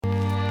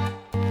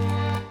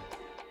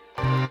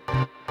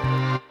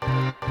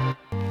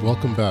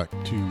Welcome back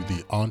to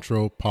the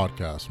Entre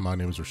Podcast. My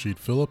name is Rashid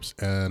Phillips,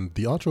 and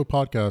the Entre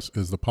Podcast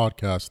is the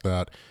podcast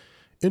that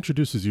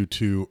introduces you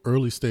to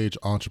early stage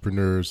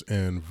entrepreneurs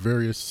in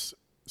various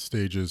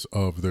stages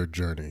of their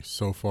journey.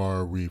 So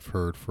far, we've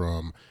heard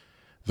from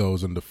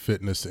those in the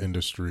fitness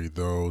industry,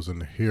 those in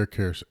the hair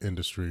care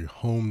industry,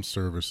 home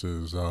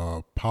services,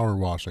 power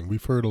washing.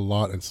 We've heard a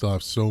lot and still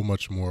have so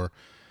much more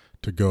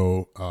to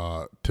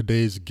go.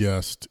 Today's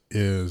guest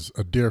is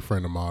a dear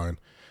friend of mine.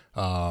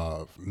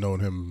 Known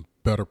him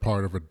better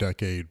part of a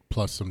decade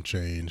plus some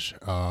change,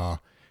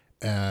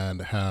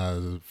 and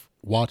have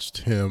watched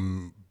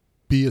him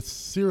be a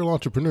serial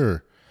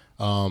entrepreneur,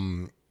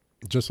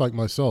 just like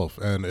myself.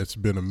 And it's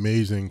been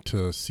amazing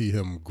to see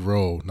him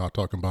grow, not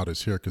talking about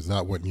his hair because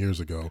that went years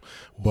ago,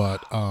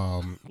 but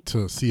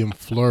to see him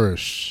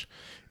flourish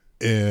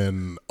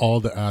in all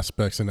the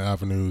aspects and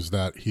avenues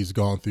that he's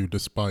gone through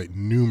despite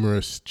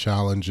numerous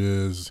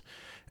challenges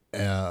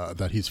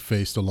that he's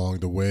faced along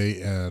the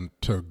way, and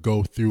to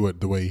go through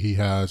it the way he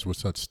has with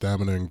such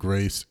stamina and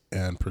grace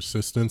and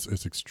persistence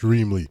is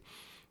extremely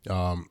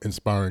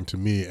inspiring to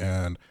me,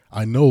 and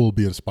I know will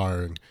be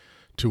inspiring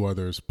to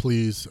others.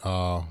 Please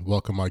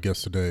welcome my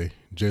guest today,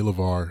 Jay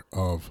LeVar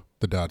of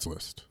The Dad's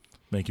List.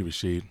 Thank you,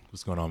 Rashid.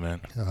 What's going on,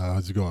 man?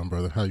 How's it going,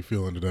 brother? How you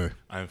feeling today?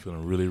 I'm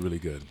feeling really, really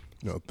good.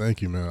 No,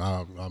 thank you,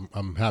 man.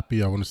 I'm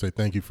happy. I want to say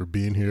thank you for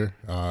being here.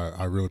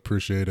 I really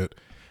appreciate it.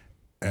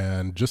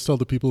 And just tell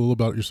the people a little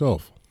about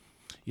yourself.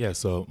 Yeah,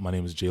 so my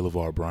name is Jay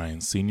LeVar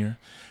Bryan Sr.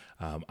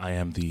 I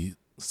am the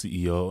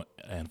CEO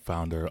and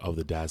founder of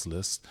The Dad's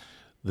List.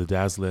 The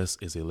Dad's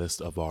List is a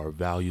list of our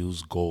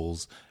values,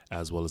 goals,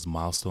 as well as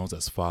milestones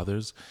as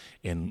fathers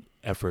in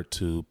effort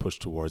to push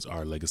towards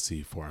our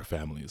legacy for our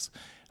families.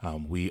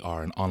 We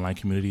are an online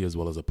community as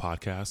well as a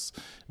podcast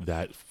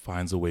that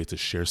finds a way to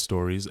share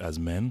stories as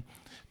men,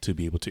 to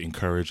be able to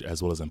encourage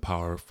as well as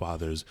empower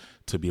fathers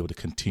to be able to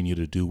continue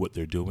to do what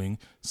they're doing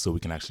so we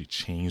can actually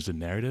change the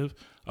narrative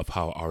of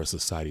how our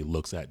society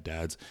looks at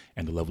dads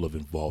and the level of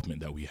involvement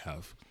that we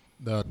have.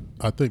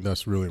 I think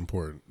that's really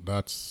important.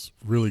 That's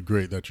really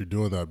great that you're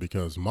doing that,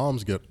 because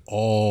moms get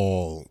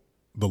all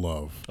the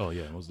love. Oh,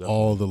 yeah, most definitely.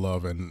 All the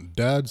love, and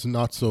dads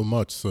not so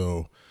much.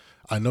 So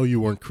I know you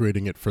weren't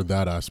creating it for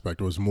that aspect.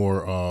 It was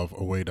more of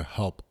a way to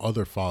help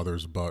other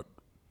fathers, but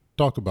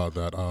talk about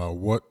that.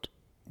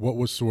 What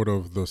was sort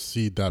of the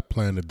seed that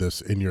planted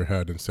this in your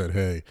head and said,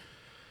 hey,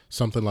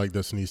 something like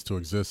this needs to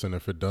exist, and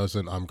if it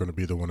doesn't, I'm going to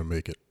be the one to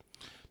make it?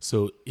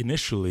 So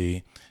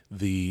initially,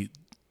 the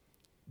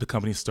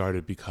company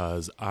started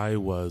because I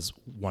was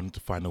wanting to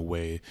find a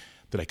way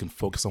that I can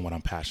focus on what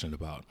I'm passionate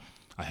about.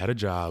 I had a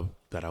job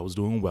that I was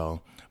doing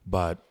well,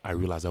 but I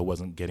realized I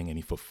wasn't getting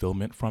any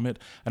fulfillment from it.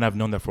 And I've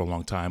known that for a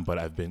long time, but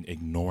I've been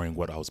ignoring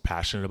what I was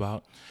passionate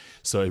about.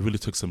 So it really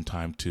took some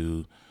time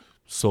to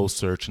soul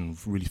search and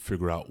really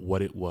figure out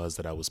what it was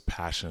that I was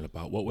passionate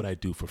about. What would I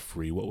do for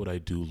free? What would I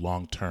do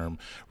long term,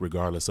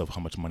 regardless of how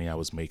much money I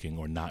was making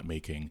or not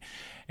making?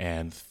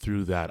 And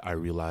through that, I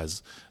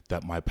realized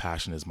that my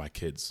passion is my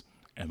kids,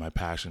 and my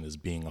passion is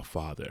being a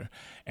father.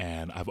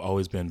 And I've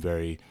always been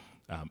very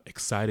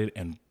excited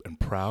and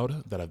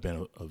proud that I've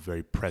been a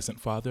very present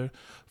father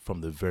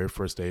from the very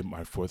first day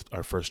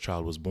our first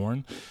child was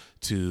born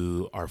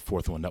to our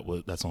fourth one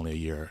that's only a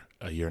year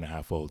and a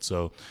half old.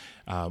 So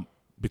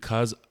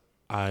because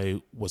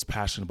I was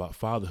passionate about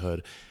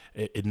fatherhood,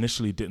 it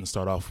initially didn't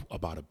start off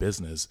about a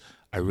business.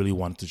 I really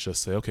wanted to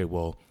just say, okay,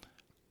 well,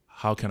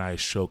 how can I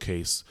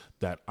showcase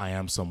that I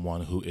am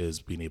someone who is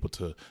being able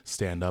to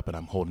stand up and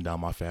I'm holding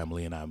down my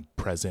family and I'm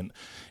present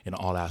in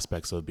all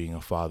aspects of being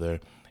a father,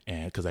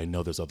 and because I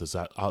know there's others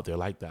out there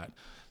like that.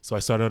 So I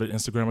started an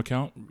Instagram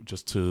account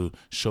just to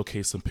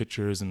showcase some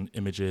pictures and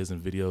images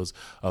and videos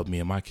of me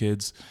and my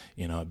kids,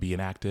 being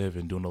active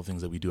and doing all the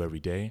things that we do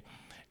every day.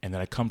 And then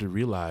I come to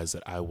realize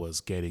that I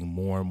was getting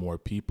more and more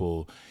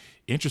people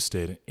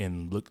interested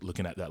in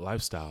looking at that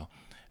lifestyle.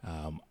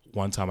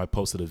 One time I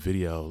posted a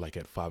video like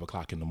at 5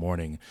 o'clock in the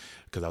morning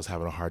because I was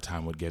having a hard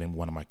time with getting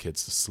one of my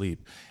kids to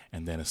sleep.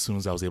 And then as soon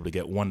as I was able to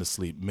get one to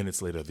sleep,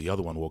 minutes later, the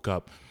other one woke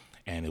up.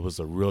 And it was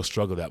a real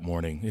struggle that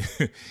morning.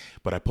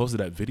 But I posted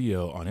that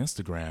video on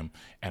Instagram,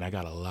 and I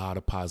got a lot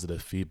of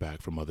positive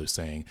feedback from others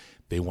saying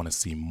they want to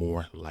see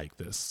more like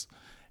this.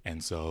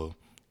 And so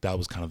that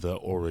was kind of the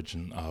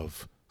origin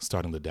of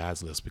starting the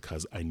Dad's List,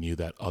 because I knew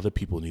that other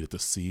people needed to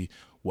see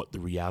what the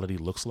reality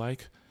looks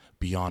like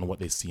beyond what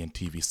they see in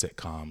TV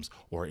sitcoms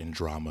or in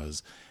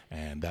dramas,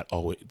 and that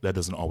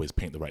doesn't always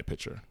paint the right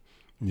picture.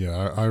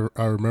 Yeah,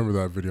 I remember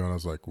that video, and I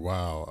was like,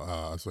 wow.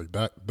 I was like,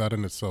 that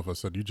in itself, I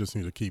said, you just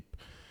need to keep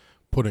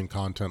putting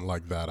content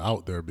like that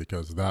out there,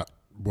 because that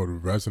would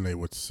resonate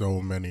with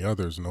so many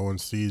others.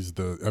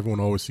 Everyone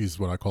always sees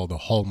what I call the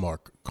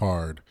Hallmark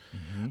card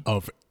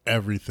of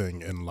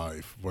everything in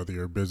life, whether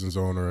you're a business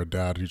owner, a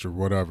dad, teacher,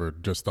 whatever,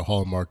 just the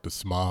hallmark, the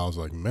smiles.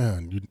 Like,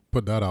 man, you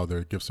put that out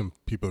there, give some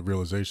people a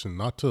realization,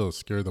 not to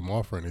scare them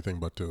off or anything,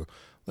 but to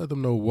let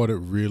them know what it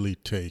really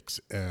takes.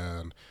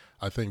 And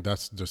I think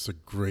that's just a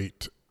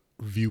great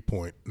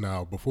viewpoint.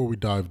 Now, before we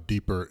dive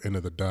deeper into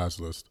the Dad's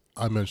List,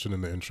 I mentioned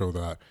in the intro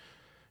that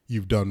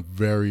you've done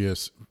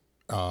various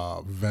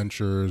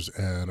ventures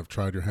and have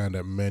tried your hand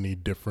at many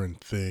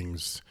different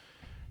things.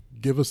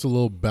 Give us a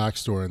little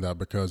backstory on that,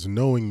 because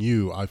knowing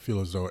you, I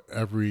feel as though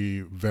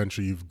every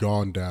venture you've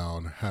gone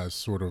down has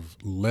sort of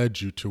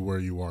led you to where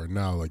you are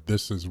now. Like,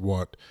 this is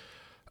what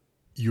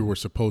you were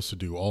supposed to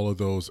do. All of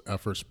those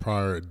efforts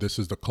prior, this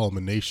is the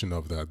culmination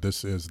of that.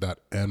 This is that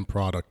end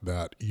product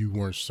that you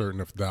weren't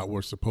certain if that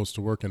was supposed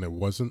to work, and it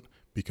wasn't,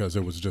 because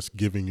it was just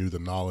giving you the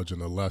knowledge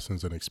and the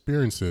lessons and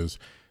experiences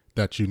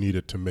that you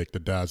needed to make the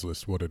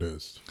Dazzlist what it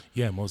is.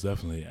 Yeah, most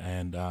definitely.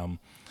 And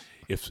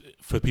if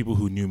for people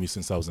who knew me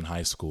since I was in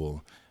high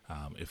school,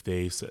 if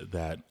they said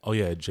that, oh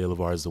yeah, Jay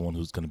LeVar is the one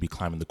who's going to be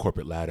climbing the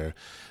corporate ladder,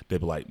 they'd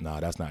be like,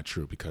 nah, that's not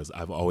true, because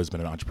I've always been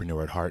an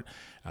entrepreneur at heart.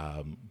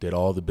 Did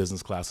all the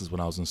business classes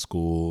when I was in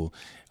school.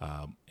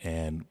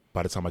 And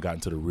by the time I got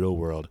into the real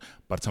world,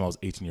 by the time I was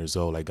 18 years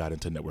old, I got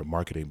into network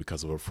marketing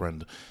because of a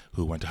friend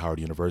who went to Howard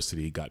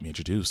University, got me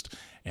introduced.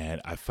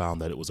 And I found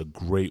that it was a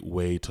great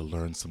way to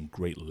learn some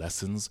great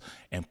lessons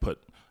and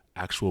put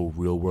actual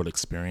real world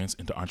experience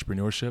into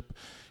entrepreneurship.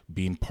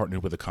 Being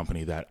partnered with a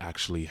company that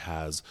actually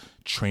has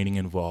training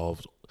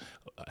involved,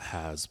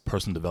 has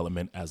personal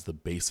development as the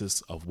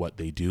basis of what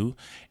they do,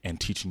 and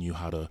teaching you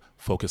how to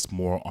focus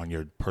more on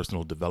your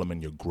personal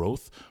development, your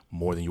growth,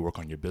 more than you work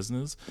on your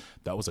business.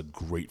 That was a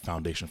great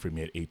foundation for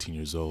me at 18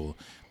 years old.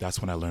 That's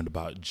when I learned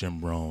about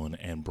Jim Rohn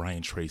and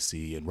Brian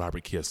Tracy and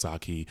Robert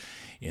Kiyosaki,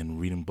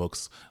 and reading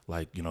books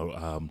like,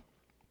 one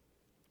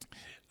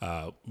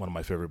of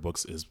my favorite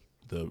books is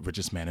The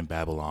Richest Man in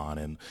Babylon,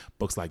 and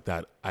books like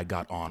that I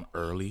got on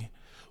early,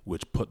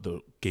 which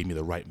gave me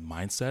the right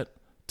mindset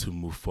to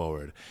move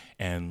forward.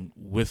 And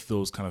with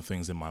those kind of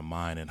things in my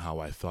mind and how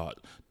I thought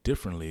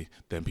differently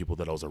than people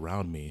that was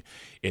around me,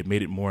 it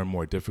made it more and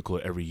more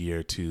difficult every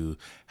year to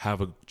have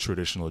a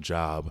traditional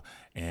job.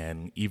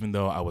 And even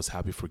though I was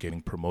happy for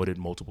getting promoted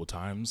multiple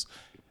times,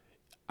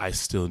 I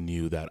still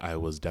knew that I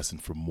was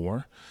destined for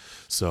more.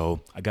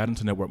 So I got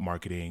into network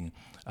marketing.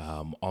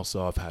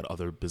 Also, I've had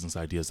other business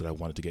ideas that I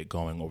wanted to get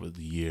going over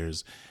the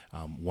years.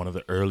 One of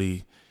the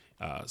early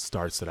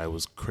starts that I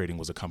was creating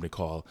was a company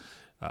called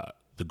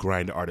the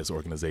Grind Artists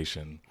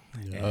Organization.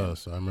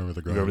 Yes, I remember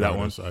the Grind Artists. Remember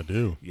that one? I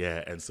do.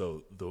 Yeah, and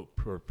so the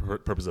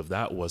purpose of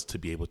that was to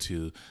be able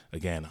to,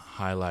 again,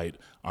 highlight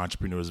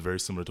entrepreneurs, very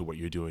similar to what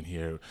you're doing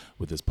here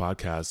with this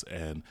podcast,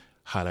 and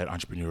highlight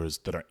entrepreneurs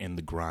that are in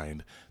the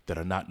grind, that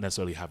are not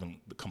necessarily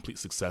having the complete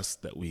success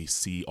that we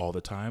see all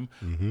the time,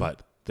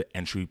 but the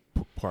entry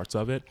parts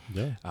of it.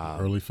 Yeah,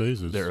 early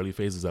phases. The early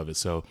phases of it.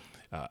 So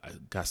I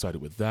got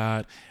started with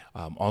that.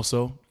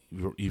 Also,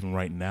 even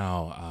right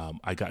now,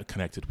 I got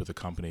connected with a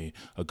company.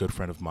 A good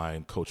friend of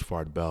mine, Coach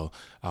Fard Bell,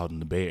 out in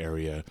the Bay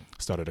Area,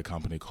 started a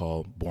company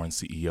called Born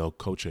CEO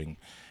Coaching.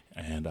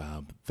 And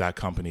that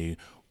company,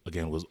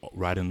 again, was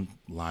right in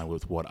line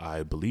with what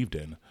I believed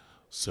in.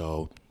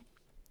 So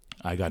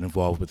I got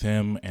involved with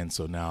him, and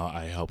so now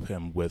I help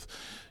him with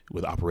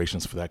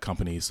operations for that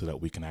company, so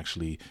that we can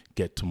actually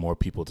get to more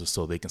people,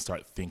 so they can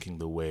start thinking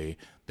the way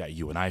that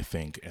you and I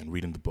think, and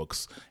reading the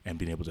books and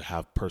being able to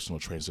have personal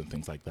trainers and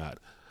things like that.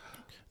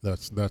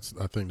 That's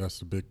I think that's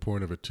the big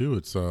point of it too.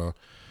 It's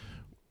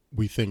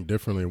we think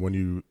differently. When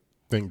you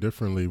think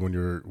differently, when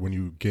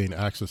you gain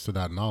access to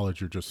that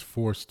knowledge, you're just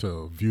forced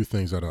to view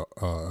things at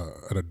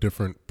a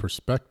different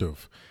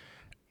perspective.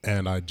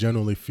 And I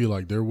genuinely feel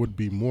like there would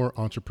be more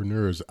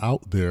entrepreneurs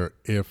out there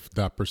if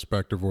that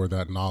perspective or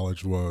that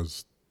knowledge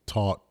was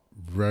taught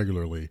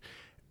regularly.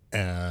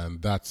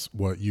 And that's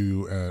what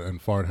you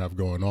and Fard have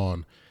going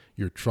on.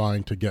 You're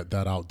trying to get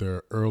that out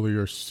there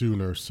earlier,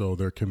 sooner, so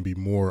there can be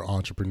more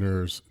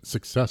entrepreneurs,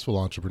 successful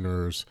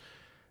entrepreneurs,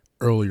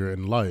 earlier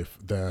in life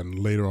than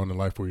later on in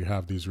life, where you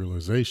have these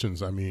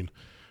realizations. I mean,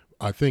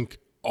 I think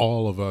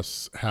all of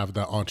us have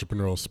that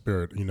entrepreneurial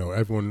spirit.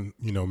 Everyone,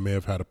 may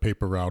have had a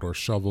paper route, or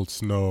shoveled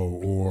snow,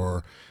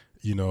 or,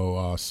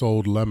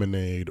 sold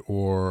lemonade,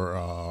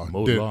 or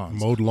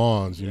mowed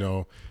lawns.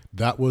 Yeah.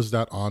 That was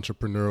that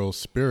entrepreneurial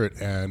spirit.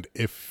 And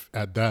if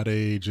at that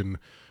age and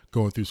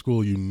going through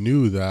school, you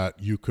knew that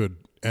you could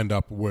end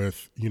up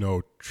with,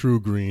 True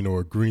Green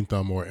or Green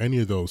Thumb or any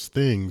of those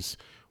things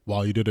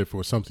while you did it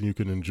for something you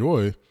can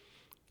enjoy,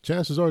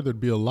 chances are there'd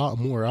be a lot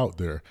more out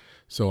there.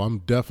 So I'm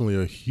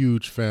definitely a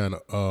huge fan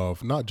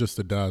of not just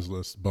the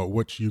Dazzlist, but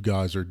what you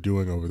guys are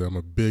doing over there. I'm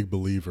a big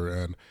believer,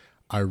 and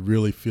I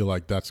really feel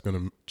like that's going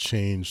to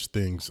change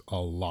things a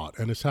lot.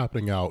 And it's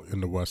happening out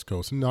in the West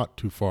Coast, not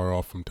too far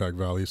off from Tech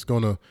Valley. It's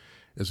going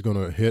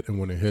to hit, and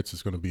when it hits,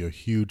 it's going to be a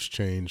huge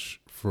change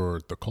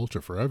for the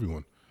culture, for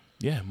everyone.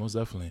 Yeah, most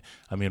definitely.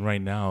 I mean,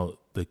 right now,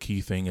 the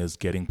key thing is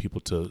getting people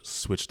to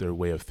switch their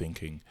way of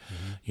thinking.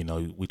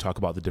 We talk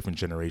about the different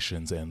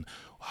generations and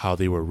how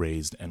they were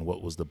raised and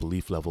what was the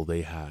belief level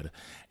they had.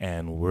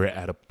 And we're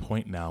at a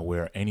point now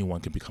where anyone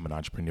can become an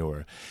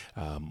entrepreneur.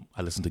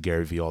 I listen to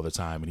Gary Vee all the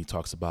time, and he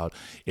talks about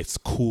it's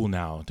cool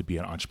now to be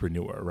an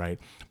entrepreneur, right?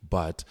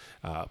 But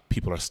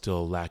people are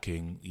still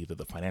lacking either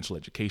the financial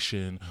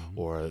education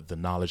or the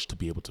knowledge to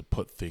be able to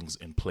put things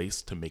in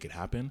place to make it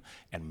happen,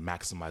 and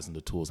maximizing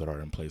the tools that are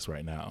in place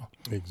right now.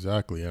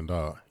 Exactly. And,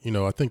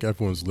 know, I think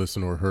everyone's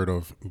listened or heard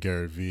of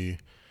Gary Vee,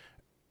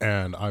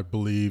 and I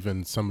believe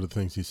in some of the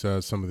things he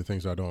says, some of the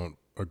things I don't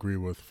agree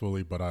with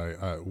fully, but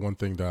I one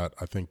thing that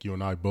I think you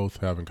and I both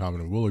have in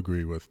common and will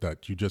agree with,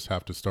 that you just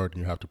have to start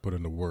and you have to put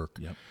in the work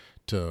Yep.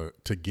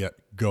 to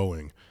get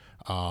going.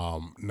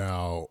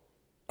 Now,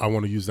 I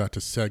want to use that to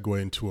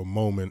segue into a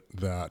moment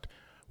that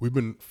we've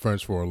been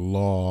friends for a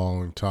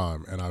long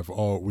time, and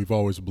we've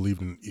always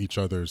believed in each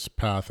other's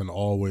path and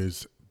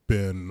always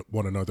been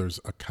one another's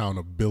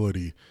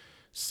accountability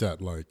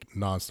set, like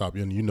nonstop.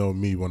 And you know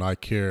me, when I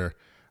care,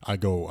 I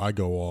go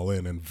all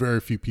in, and very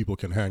few people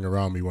can hang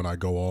around me when I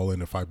go all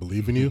in. If I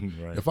believe in you,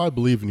 Right. if I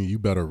believe in you, you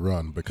better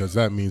run, because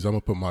that means I'm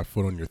gonna put my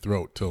foot on your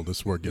throat till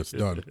this work gets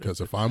done. Because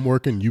if I'm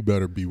working, you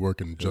better be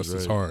working just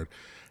as hard.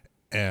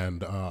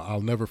 And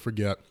I'll never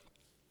forget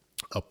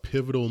a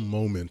pivotal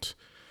moment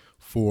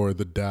for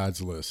the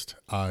Dad's List.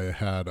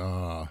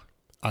 I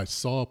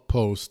saw a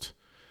post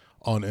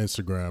on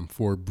Instagram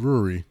for a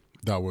brewery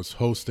that was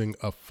hosting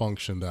a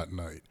function that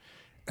night,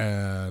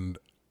 and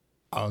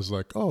I was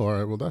like, oh, all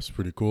right, well, that's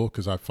pretty cool,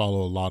 because I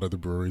follow a lot of the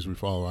breweries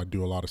I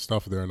do a lot of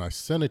stuff there, and I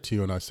sent it to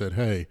you, and I said,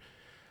 hey,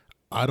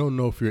 I don't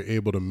know if you're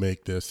able to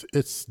make this.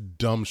 It's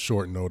dumb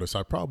short notice.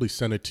 I probably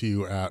sent it to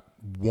you at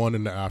 1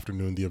 in the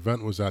afternoon. The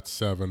event was at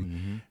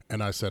 7,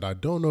 and I said, I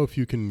don't know if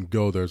you can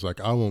go there. It's like,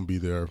 I won't be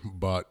there,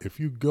 but if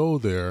you go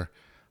there,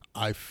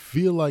 I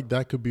feel like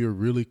that could be a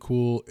really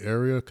cool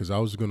area, because I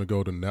was going to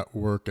go to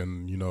network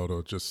and,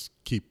 to just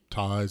keep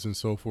ties and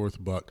so forth,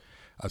 but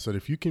I said,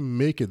 if you can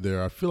make it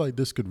there, I feel like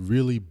this could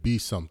really be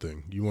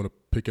something. You want to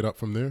pick it up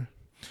from there?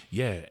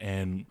 Yeah,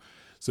 and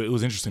so it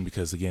was interesting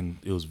because, again,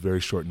 it was very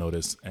short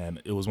notice,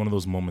 and it was one of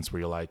those moments where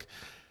you're like,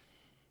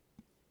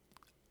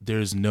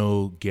 there's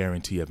no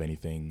guarantee of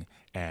anything,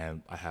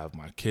 and I have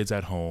my kids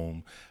at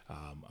home.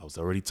 I was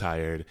already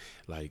tired.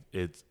 Like,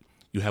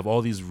 you have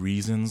all these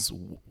reasons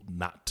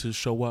not to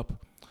show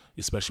up,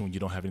 especially when you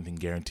don't have anything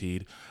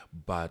guaranteed.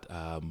 But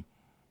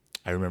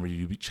I remember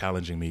you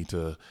challenging me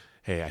to,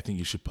 hey, I think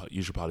you should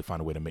probably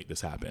find a way to make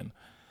this happen.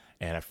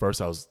 And at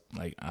first I was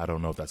like, I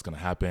don't know if that's going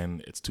to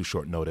happen. It's too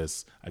short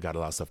notice. I got a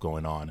lot of stuff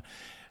going on.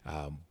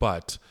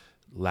 But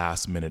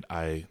last minute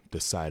I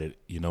decided,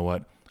 you know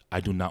what?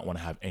 I do not want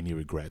to have any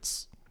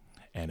regrets.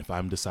 And if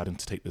I'm deciding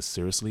to take this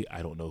seriously,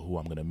 I don't know who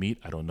I'm going to meet.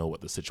 I don't know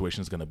what the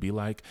situation is going to be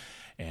like.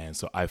 And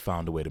so I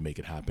found a way to make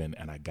it happen,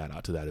 and I got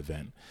out to that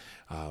event.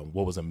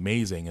 What was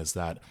amazing is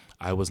that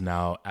I was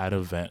now at an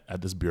event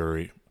at this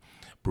brewery,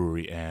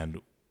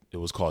 and it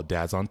was called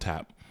Dad's on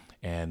Tap,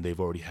 and they've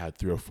already had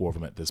 3 or 4 of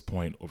them at this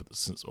point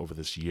over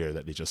this year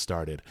that they just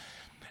started.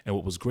 And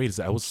what was great is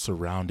that I was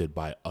surrounded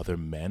by other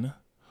men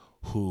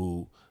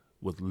who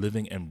were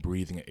living and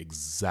breathing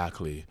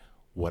exactly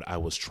what I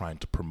was trying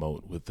to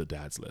promote with the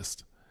Dad's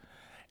List.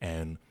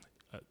 And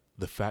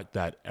the fact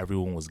that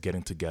everyone was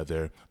getting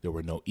together, there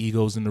were no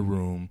egos in the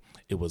room.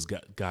 It was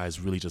guys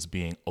really just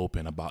being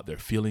open about their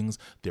feelings,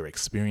 their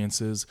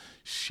experiences,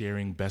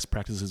 sharing best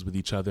practices with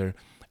each other.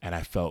 And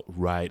I felt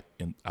right,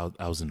 and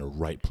I was in the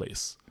right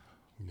place.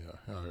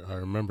 Yeah, I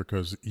remember,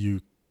 because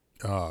you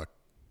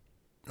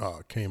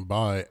came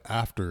by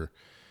after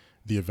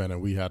the event,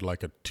 and we had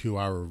like a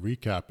 2-hour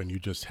recap, and you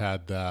just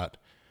had that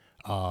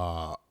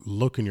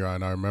look in your eye.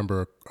 And I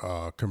remember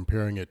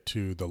comparing it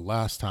to the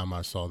last time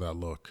I saw that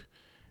look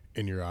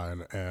in your eye,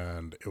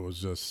 and it was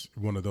just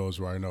one of those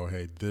where I know,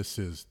 hey, this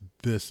is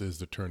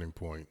the turning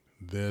point.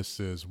 This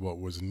is what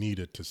was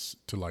needed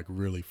to like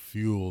really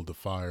fuel the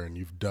fire, and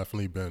you've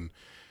definitely been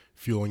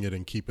fueling it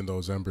and keeping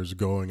those embers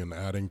going and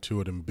adding to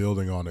it and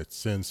building on it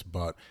since.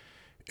 But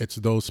it's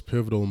those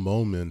pivotal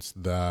moments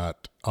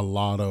that a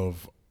lot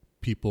of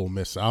people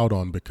miss out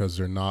on, because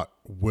they're not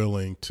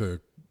willing to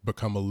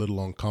become a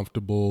little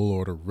uncomfortable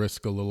or to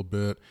risk a little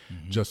bit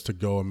just to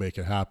go and make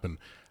it happen.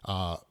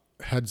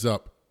 Heads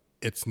up,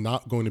 it's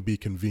not going to be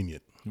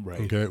convenient.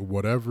 Right. Okay.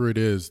 Whatever it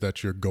is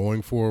that you're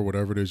going for,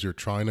 whatever it is you're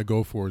trying to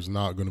go for, is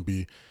not going to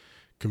be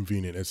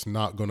convenient. It's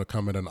not going to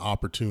come at an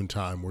opportune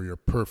time where you're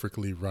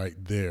perfectly right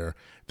there.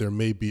 There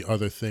may be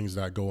other things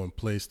that go in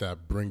place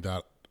that bring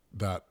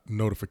that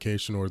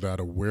notification or that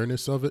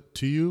awareness of it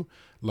to you.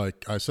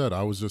 Like I said,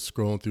 I was just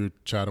scrolling through,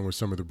 chatting with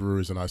some of the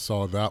breweries, and I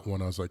saw that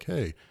one. I was like,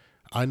 hey,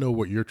 I know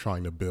what you're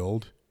trying to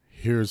build.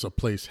 Here's a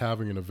place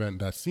having an event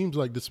that seems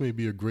like this may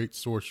be a great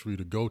source for you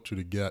to go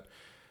to get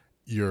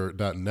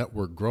that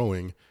network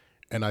growing.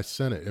 And I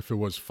sent it. If it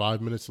was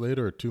 5 minutes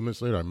later or 2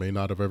 minutes later, I may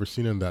not have ever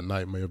seen it, and that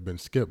night may have been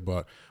skipped.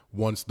 But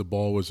once the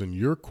ball was in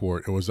your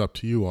court, it was up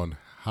to you on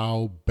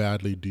how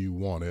badly do you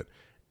want it,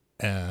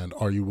 and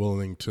are you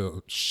willing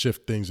to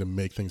shift things and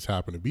make things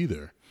happen to be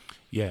there?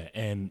 Yeah,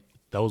 and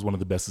that was one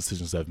of the best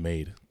decisions I've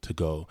made to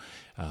go.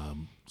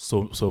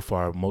 So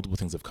far, multiple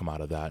things have come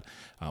out of that.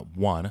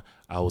 One,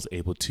 I was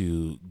able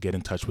to get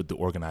in touch with the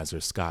organizer,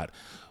 Scott,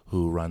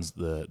 who runs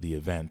the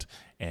event,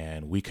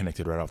 and we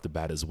connected right off the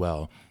bat as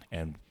well.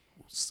 And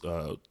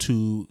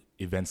 2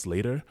 events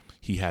later,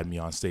 he had me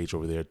on stage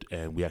over there,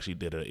 and we actually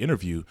did an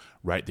interview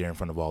right there in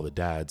front of all the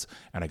dads,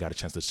 and I got a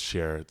chance to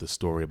share the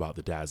story about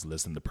the Dads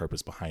List and the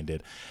purpose behind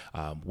it,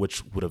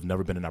 which would have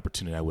never been an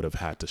opportunity I would have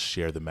had to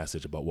share the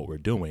message about what we're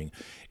doing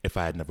if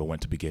I had never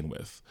went to begin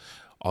with.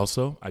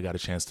 Also, I got a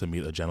chance to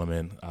meet a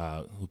gentleman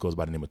who goes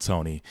by the name of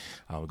Tony.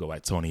 We go by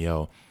Tony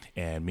O.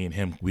 And me and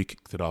him, we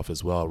kicked it off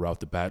as well right off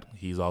the bat.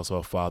 He's also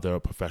a father, a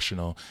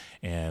professional.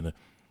 And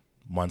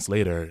months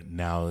later,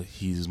 now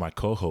he's my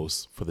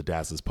co-host for the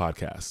Dads List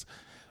podcast.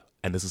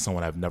 And this is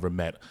someone I've never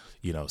met,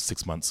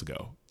 6 months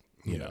ago,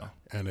 you know.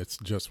 And it's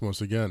just, once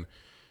again,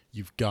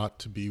 you've got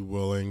to be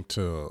willing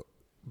to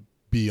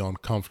be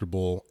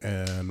uncomfortable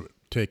and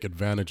take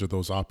advantage of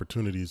those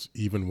opportunities,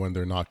 even when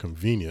they're not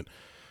convenient.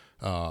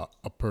 A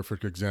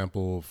perfect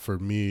example for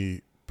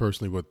me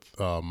personally with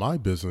my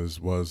business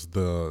was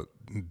the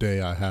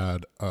day I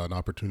had an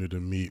opportunity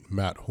to meet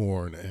Matt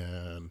Horn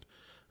and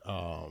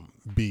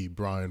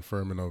Brian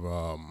Furman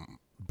of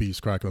B's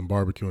Crackling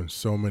Barbecue and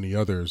so many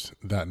others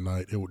that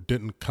night. It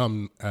didn't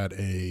come at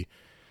a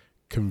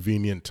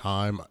convenient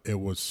time.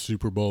 It was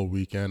Super Bowl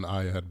weekend.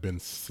 I had been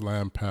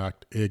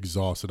slam-packed,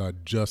 exhausted.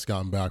 I'd just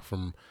gotten back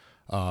from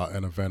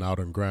an event out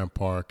in Grant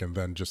Park, and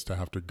then just to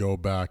have to go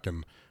back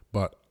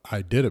but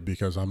I did it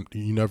because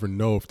you never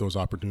know if those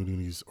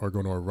opportunities are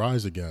going to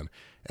arise again.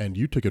 And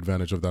you took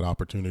advantage of that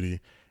opportunity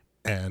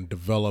and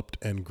developed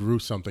and grew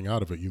something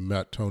out of it. You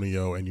met Tony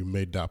O and you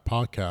made that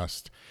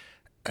podcast,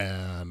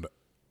 and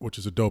which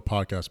is a dope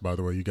podcast, by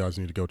the way. You guys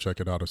need to go check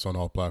it out. It's on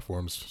all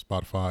platforms: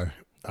 Spotify,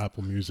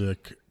 Apple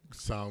Music,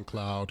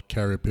 SoundCloud,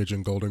 Carrier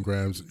Pigeon, Golden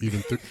Grams.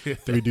 Even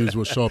three dudes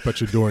will show up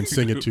at your door and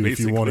sing it to you if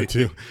you wanted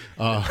to.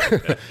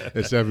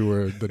 It's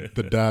everywhere.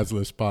 The Dads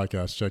List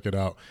podcast. Check it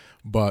out.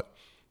 But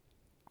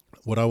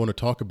what I want to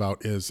talk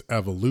about is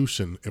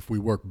evolution. If we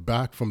work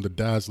back from the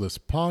Dads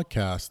List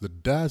podcast, the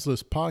Dads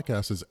List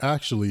podcast is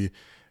actually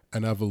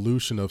an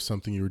evolution of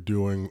something you were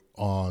doing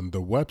on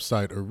the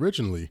website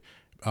originally.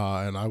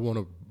 And I want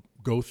to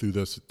go through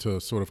this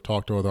to sort of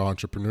talk to other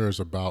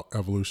entrepreneurs about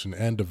evolution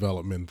and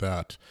development.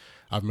 That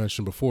I've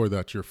mentioned before,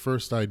 that your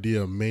first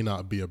idea may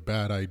not be a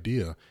bad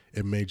idea.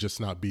 It may just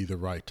not be the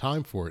right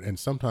time for it. And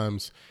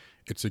sometimes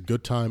it's a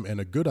good time and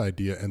a good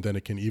idea, and then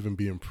it can even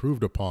be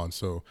improved upon.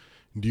 So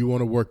do you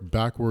want to work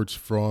backwards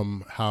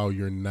from how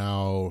you're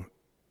now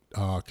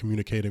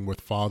communicating with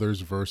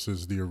fathers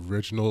versus the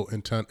original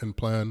intent and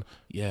plan?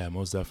 Yeah,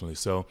 most definitely.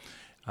 So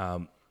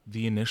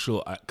the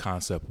initial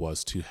concept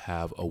was to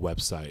have a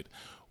website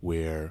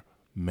where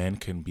men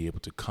can be able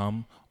to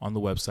come on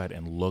the website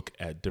and look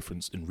at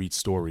and read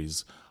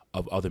stories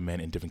of other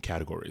men in different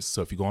categories.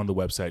 So if you go on the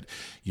website,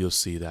 you'll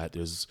see that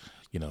there's,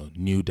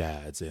 new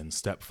dads and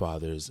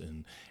stepfathers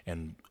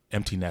and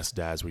empty nest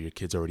dads where your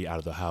kid's already out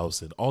of the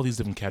house, and all these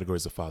different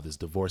categories of fathers,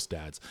 divorced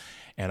dads.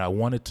 And I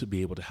wanted to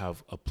be able to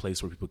have a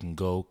place where people can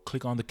go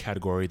click on the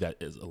category that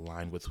is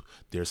aligned with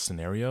their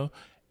scenario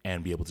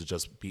and be able to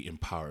just be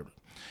empowered.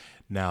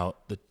 Now,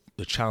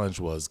 the challenge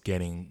was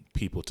getting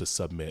people to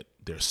submit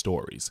their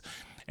stories.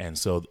 And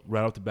so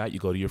right off the bat, you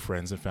go to your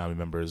friends and family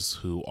members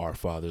who are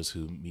fathers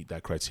who meet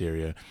that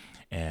criteria,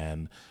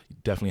 and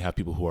definitely have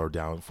people who are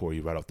down for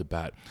you right off the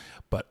bat.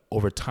 But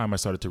over time, I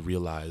started to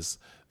realize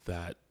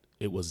that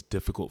it was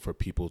difficult for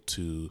people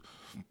to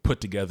put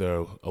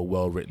together a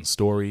well-written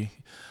story.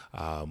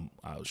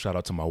 Shout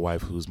out to my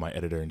wife, who's my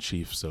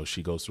editor-in-chief. So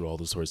she goes through all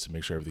the stories to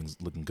make sure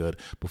everything's looking good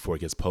before it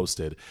gets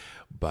posted.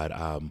 But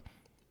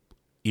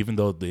even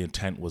though the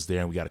intent was there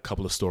and we got a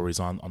couple of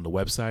stories on the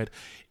website,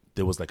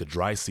 there was like a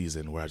dry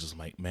season where I was just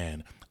like,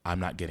 man, I'm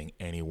not getting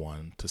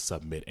anyone to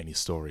submit any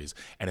stories.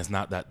 And it's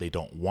not that they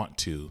don't want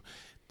to.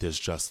 There's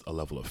just a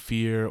level of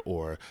fear,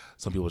 or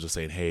some people just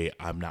saying, hey,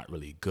 I'm not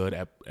really good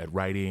at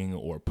writing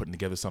or putting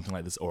together something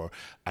like this, or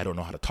I don't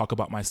know how to talk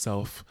about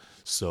myself.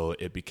 So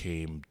it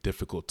became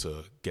difficult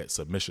to get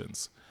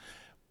submissions.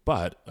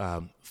 But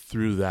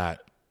through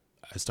that,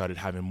 I started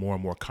having more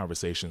and more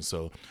conversations.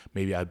 So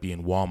maybe I'd be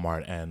in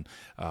Walmart, and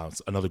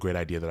another great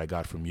idea that I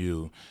got from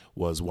you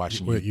was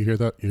watching. Wait, you hear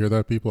that? You hear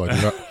that, people?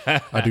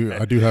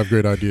 I do have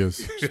great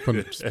ideas. Just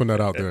putting that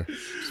out there.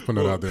 Just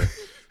putting that out there.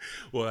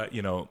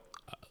 Well,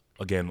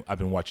 again, I've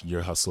been watching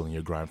your hustle and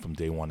your grind from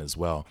day one as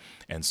well.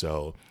 And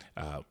so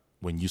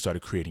when you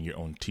started creating your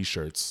own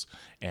T-shirts,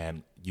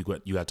 and you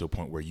got to a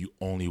point where you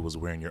only was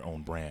wearing your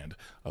own brand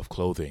of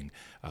clothing,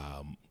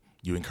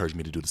 you encouraged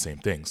me to do the same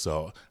thing.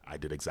 So I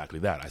did exactly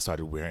that. I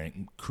started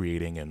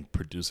creating and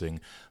producing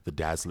the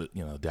Dads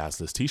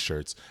List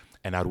T-shirts,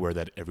 and I'd wear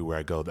that everywhere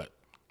I go. That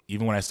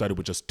even when I started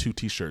with just 2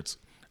 T-shirts,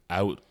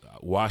 I would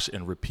wash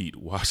and repeat.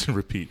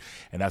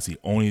 And that's the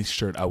only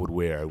shirt I would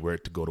wear. I'd wear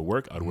it to go to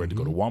work. I'd wear it to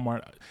go to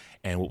Walmart.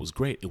 And what was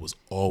great, it was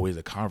always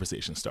a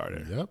conversation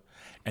starter. Yep.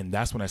 And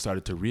that's when I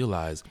started to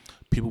realize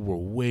people were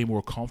way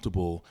more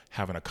comfortable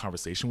having a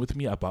conversation with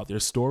me about their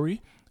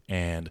story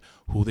and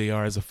who they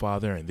are as a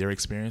father and their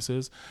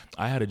experiences.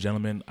 I had a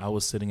gentleman, I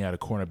was sitting at a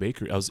corner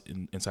bakery. I was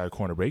inside a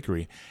corner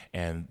bakery,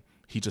 and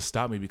he just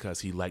stopped me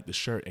because he liked the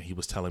shirt, and he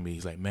was telling me,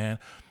 he's like, man,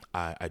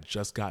 I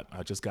just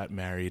got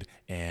married,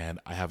 and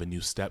I have a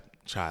new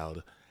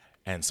stepchild,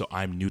 And so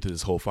I'm new to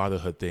this whole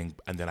fatherhood thing.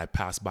 And then I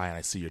pass by and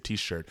I see your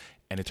t-shirt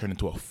and it turned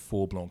into a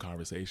full-blown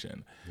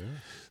conversation. Yeah.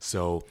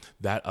 So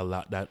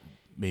that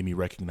made me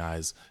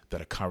recognize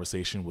that a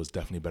conversation was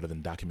definitely better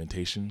than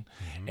documentation.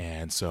 Mm-hmm.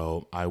 And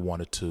so I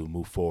wanted to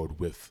move forward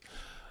with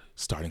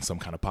starting some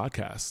kind of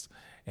podcast,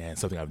 and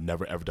something I've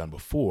never ever done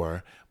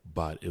before,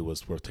 but it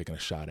was worth taking a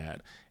shot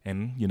at.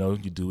 And you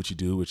do what you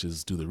do, which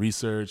is do the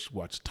research,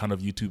 watch a ton of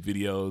YouTube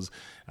videos.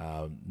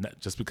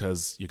 Just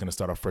because you're going to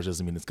start off fresh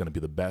doesn't mean it's going to be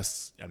the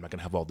best. I'm not going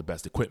to have all the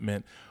best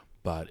equipment,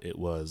 but it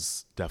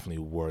was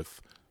definitely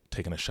worth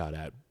taking a shot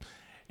at.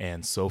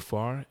 And so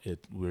far,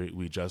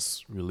 we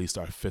just released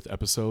our 5th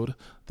episode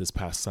this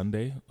past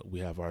Sunday. We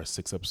have our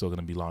 6th episode going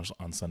to be launched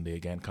on Sunday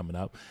again coming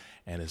up,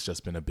 and it's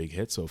just been a big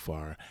hit so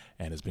far,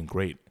 and it's been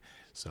great.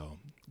 So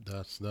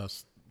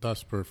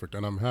that's perfect,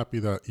 and I'm happy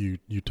that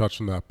you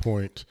touched on that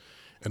point.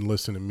 And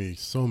listen to me,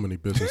 so many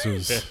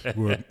businesses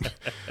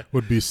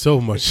would be so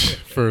much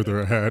further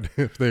ahead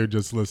if they would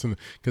just listen.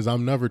 Because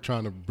I'm never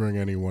trying to bring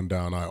anyone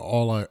down.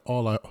 All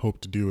I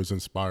hope to do is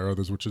inspire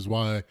others, which is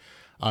why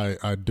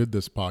I did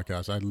this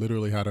podcast. I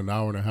literally had an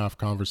hour and a half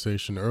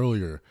conversation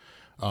earlier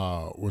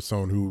with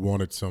someone who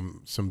wanted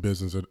some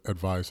business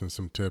advice and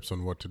some tips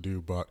on what to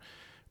do. But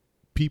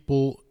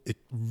people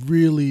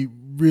really,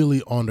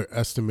 really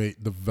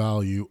underestimate the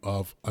value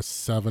of a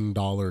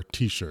 $7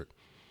 t-shirt.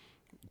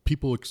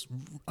 People,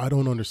 I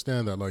don't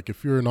understand that. Like,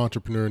 if you're an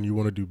entrepreneur and you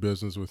want to do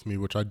business with me,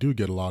 which I do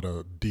get a lot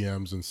of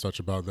DMs and such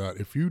about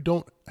that, if you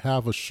don't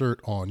have a shirt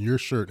on, your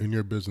shirt in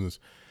your business,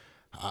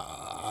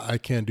 I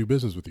can't do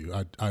business with you.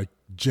 I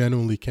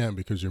genuinely can't,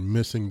 because you're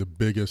missing the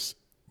biggest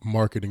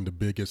marketing, the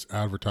biggest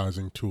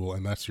advertising tool,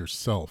 and that's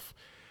yourself.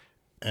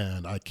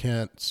 And I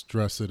can't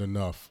stress it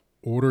enough.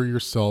 Order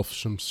yourself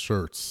some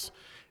shirts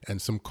and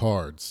some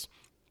cards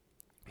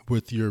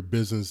with your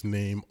business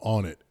name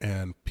on it,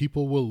 and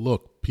people will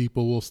look,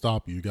 people will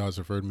stop you. You guys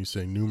have heard me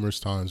say numerous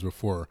times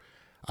before,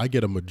 I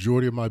get a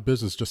majority of my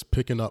business just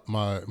picking up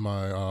my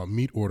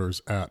meat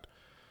orders at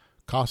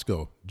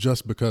Costco,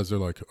 just because they're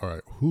like, all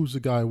right, who's the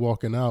guy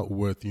walking out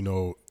with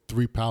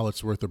 3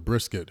 pallets worth of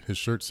brisket? His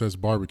shirt says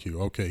barbecue.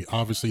 Okay,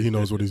 obviously he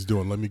knows what he's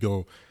doing. Let me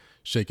go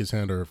shake his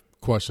hand or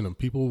question him.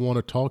 People want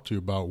to talk to you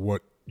about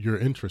what you're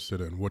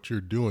interested in, what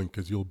you're doing,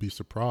 because you'll be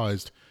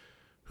surprised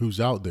who's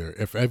out there.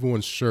 If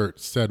everyone's shirt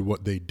said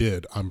what they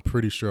did, I'm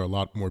pretty sure a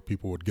lot more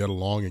people would get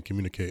along and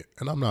communicate.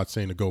 And I'm not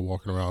saying to go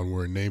walking around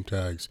wearing name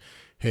tags,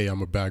 hey,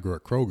 I'm a bagger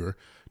at Kroger.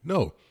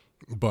 No,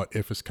 but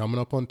if it's coming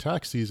up on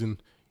tax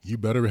season, you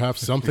better have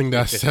something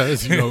that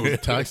says,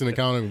 tax and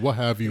accounting, what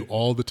have you,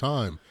 all the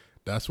time.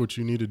 That's what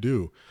you need to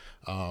do.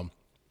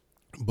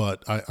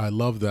 But I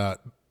love that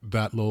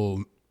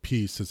little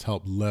piece has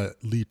helped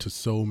lead to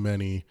so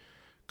many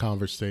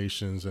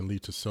conversations and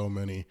lead to so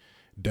many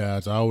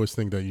dads. I always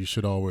think that you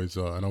should always,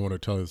 and I want to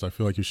tell you this, I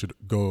feel like you should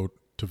go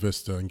to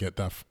Vista and get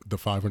the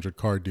 500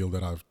 card deal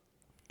that I've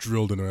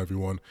drilled into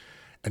everyone,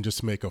 and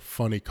just make a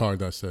funny card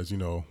that says,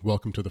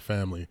 welcome to the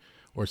family,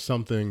 or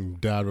something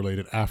dad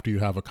related after you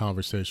have a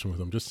conversation with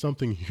them. Just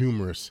something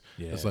humorous.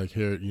 Yeah. It's like,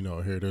 here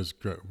it is,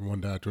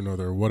 one dad to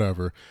another, or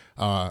whatever.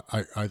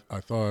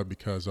 I thought,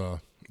 because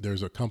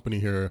there's a company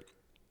here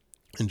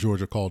in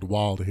Georgia called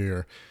Wild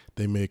Hair.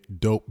 They make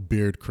dope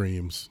beard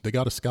creams. They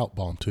got a scalp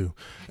balm too.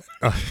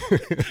 Low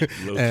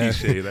key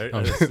shade.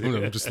 I'm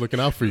just looking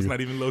out for you. It's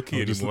not even low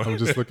key anymore. I'm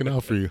just looking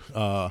out for you.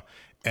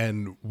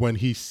 And when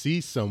he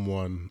sees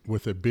someone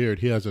with a beard,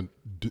 he has a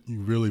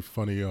really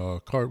funny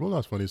card. Well,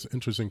 not funny. It's an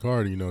interesting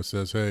card. It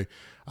says, hey,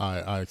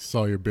 I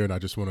saw your beard. I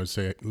just want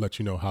to let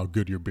you know how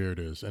good your beard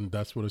is. And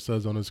that's what it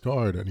says on his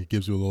card. And he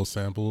gives you a little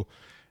sample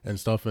and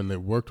stuff. And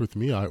it worked with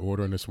me. I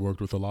order, and it's worked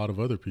with a lot of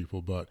other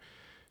people. But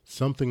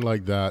something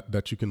like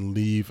that you can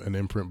leave an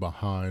imprint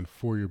behind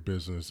for your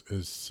business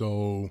is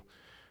so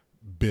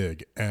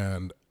big.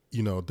 And,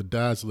 the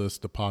Dad's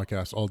List, the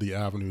podcast, all the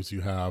avenues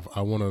you have,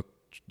 I want to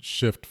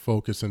shift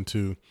focus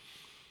into,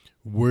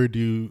 where do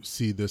you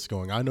see this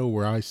going? I know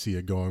where I see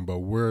it going, but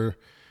where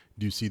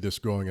do you see this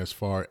growing as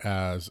far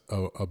as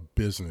a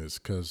business?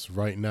 Because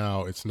right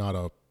now it's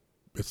not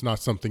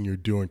something you're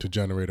doing to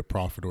generate a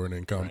profit or an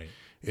income. Right.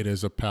 It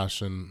is a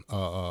passion,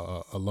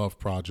 a love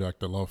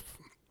project,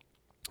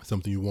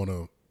 something you want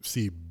to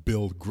see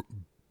build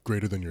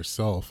greater than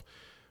yourself.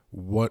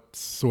 What's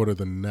sort of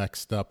the next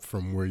step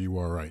from where you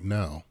are right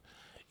now?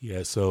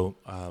 Yeah, so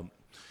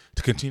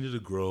to continue to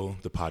grow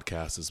the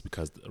podcast is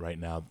because right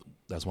now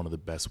that's one of the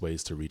best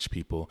ways to reach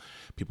people.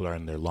 People are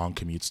in their long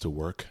commutes to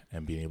work,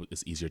 and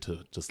it's easier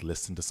to just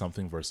listen to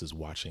something versus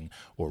watching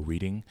or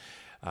reading.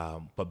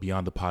 But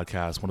beyond the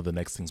podcast, one of the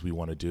next things we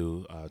want to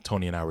do,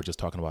 Tony and I were just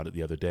talking about it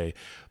the other day,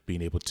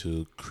 being able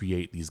to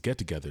create these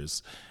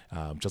get-togethers,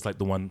 just like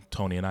the one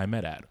Tony and I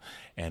met at,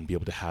 and be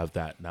able to have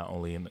that not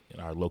only in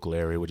our local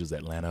area, which is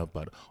Atlanta,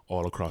 but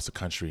all across the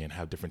country, and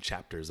have different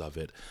chapters of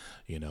it.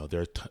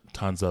 There are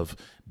tons of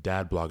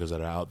dad bloggers that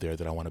are out there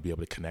that I want to be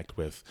able to connect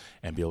with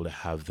and be able to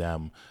have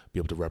them be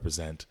able to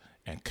represent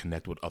and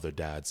connect with other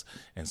dads,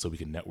 and so we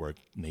can network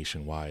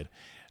nationwide.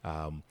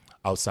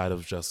 Outside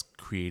of just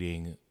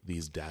creating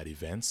these dad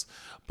events,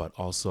 but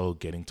also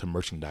getting to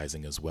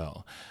merchandising as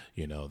well.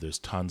 There's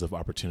tons of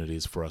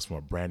opportunities for us from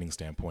a branding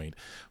standpoint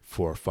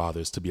for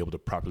fathers to be able to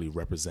properly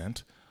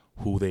represent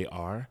who they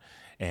are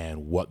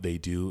and what they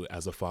do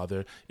as a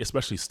father,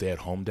 especially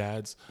stay-at-home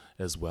dads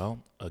as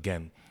well.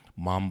 Again,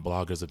 mom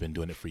bloggers have been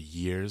doing it for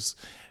years,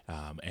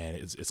 and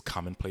it's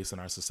commonplace in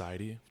our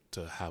society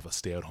to have a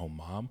stay-at-home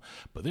mom,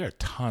 but there are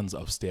tons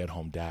of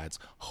stay-at-home dads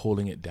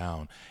holding it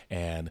down,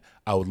 and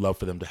I would love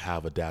for them to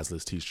have a Dad's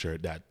List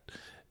t-shirt that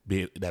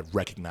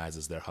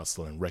recognizes their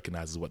hustle and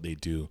recognizes what they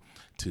do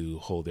to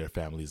hold their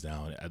families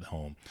down at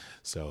home.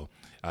 So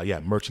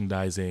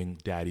merchandising,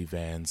 dad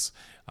events,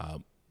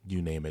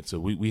 you name it. So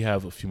we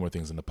have a few more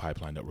things in the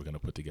pipeline that we're going to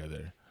put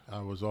together. I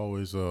was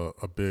always a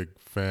big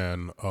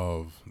fan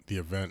of the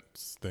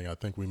events thing. I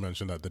think we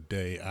mentioned that the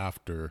day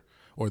after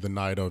or the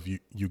night of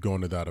you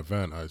going to that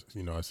event,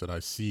 I said, I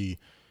see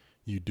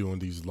you doing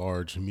these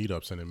large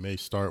meetups, and it may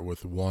start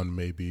with one,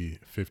 maybe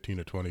 15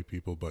 to 20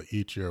 people, but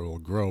each year it will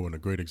grow. And a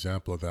great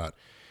example of that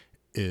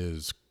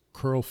is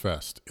Curl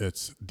Fest.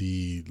 It's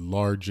the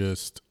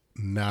largest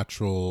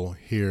natural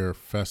hair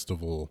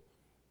festival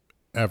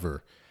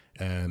ever.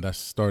 And that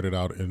started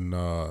out in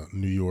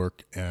New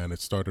York, and it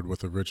started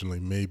with originally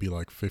maybe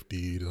like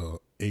 50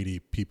 to 80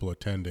 people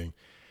attending.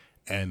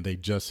 And they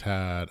just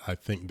had, I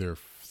think, their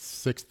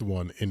sixth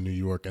one in New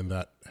York, and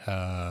that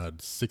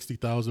had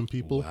 60,000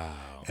 people.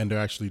 Wow. And they're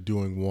actually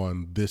doing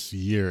one this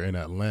year in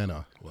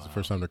Atlanta. Wow. It's the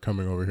first time they're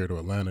coming over here to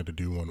Atlanta to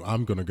do one.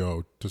 I'm going to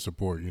go to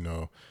support,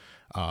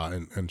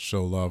 and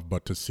show love.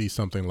 But to see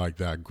something like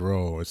that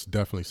grow, it's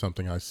definitely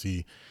something I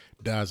see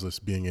Dad's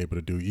List being able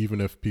to do,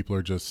 even if people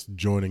are just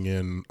joining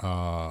in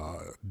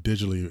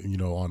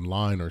digitally,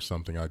 online or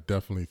something. I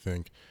definitely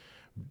think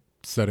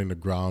setting the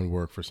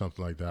groundwork for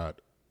something like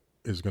that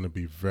is going to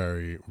be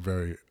very,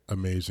 very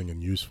amazing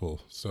and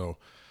useful. So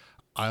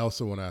I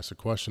also want to ask a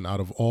question.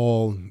 Out of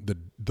all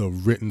the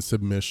written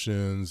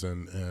submissions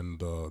and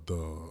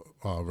the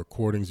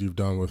recordings you've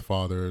done with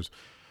fathers,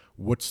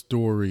 what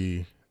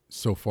story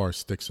so far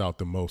sticks out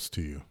the most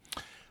to you?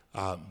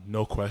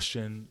 No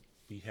question.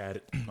 We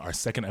had our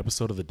second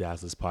episode of the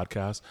Dad's List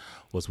podcast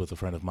was with a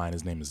friend of mine.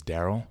 His name is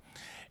Daryl,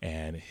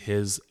 and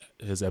his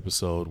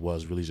episode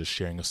was really just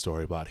sharing a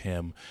story about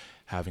him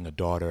having a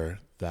daughter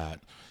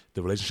that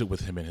the relationship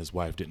with him and his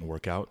wife didn't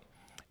work out,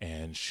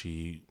 and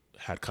she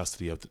had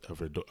custody of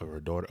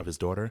his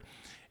daughter,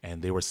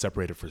 and they were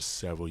separated for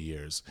several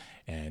years.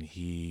 And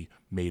he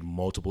made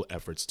multiple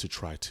efforts to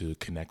try to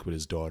connect with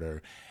his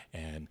daughter,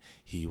 and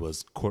he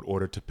was court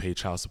ordered to pay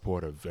child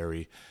support, a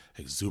very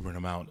exuberant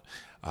amount.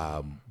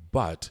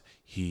 But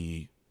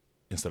he,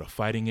 instead of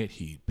fighting it,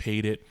 he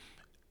paid it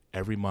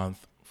every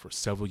month for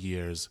several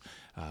years,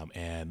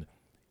 and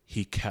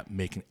he kept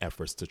making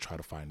efforts to try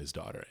to find his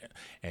daughter.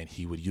 And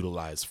he would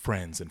utilize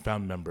friends and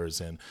family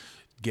members and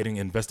getting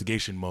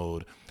investigation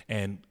mode.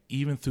 And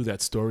even through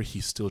that story,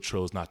 he still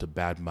chose not to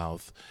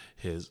badmouth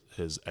his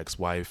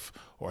ex-wife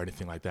or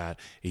anything like that.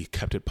 He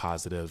kept it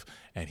positive,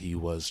 and he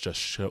was just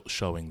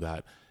showing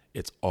that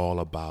it's all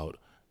about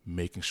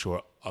making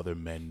sure other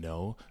men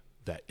know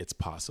that it's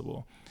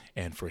possible.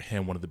 And for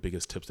him, one of the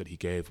biggest tips that he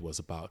gave was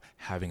about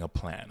having a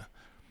plan.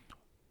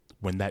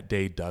 When that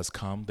day does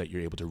come that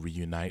you're able to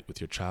reunite with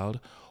your child,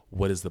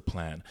 what is the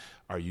plan?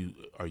 Are you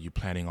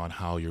planning on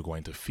how you're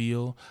going to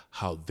feel,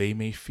 how they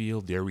may feel,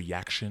 their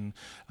reaction,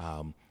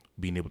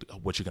 being able to,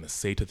 what you're going to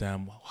say to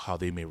them, how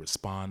they may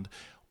respond,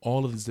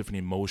 all of these different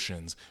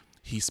emotions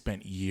he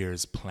spent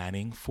years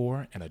planning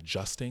for and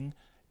adjusting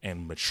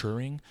and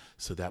maturing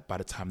so that by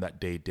the time that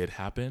day did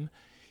happen,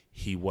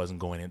 he wasn't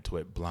going into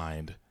it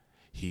blind.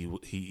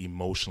 He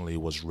emotionally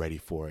was ready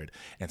for it.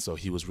 And so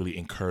he was really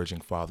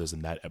encouraging fathers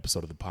in that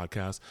episode of the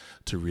podcast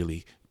to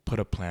really put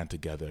a plan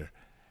together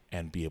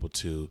and be able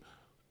to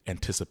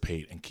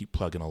anticipate and keep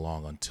plugging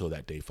along until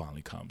that day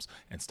finally comes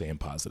and staying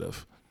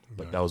positive.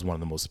 But that was one of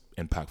the most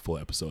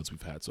impactful episodes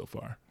we've had so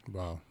far.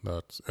 Wow.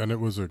 And it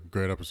was a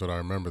great episode. I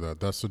remember that.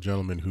 That's the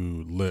gentleman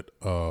who lit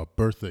a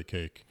birthday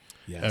cake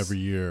every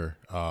year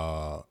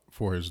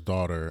for his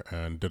daughter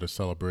and did a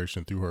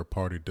celebration through her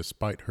party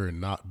despite her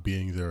not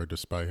being there,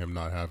 despite him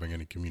not having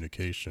any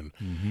communication.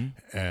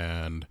 Mm-hmm.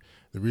 And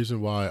the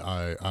reason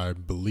why I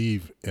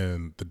believe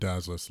in the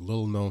Dad's List,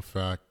 little known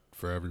fact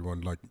for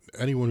everyone, like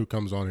anyone who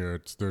comes on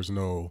here, there's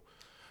no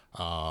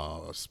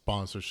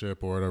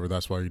sponsorship or whatever.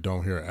 That's why you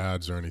don't hear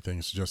ads or anything.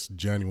 It's just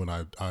genuine.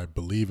 I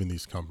believe in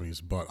these companies,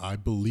 but I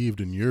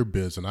believed in your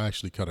biz, and I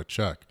actually cut a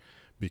check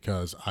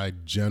because I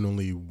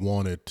genuinely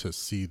wanted to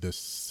see this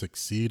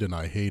succeed, and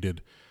I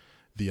hated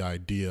the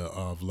idea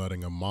of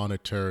letting a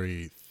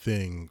monetary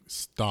thing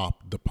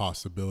stop the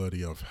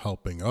possibility of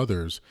helping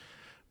others.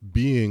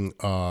 Being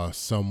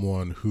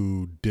someone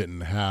who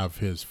didn't have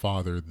his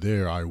father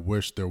there, I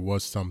wish there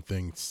was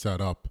something set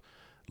up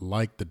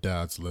like the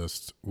Dad's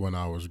List when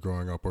I was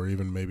growing up, or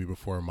even maybe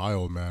before my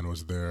old man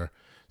was there,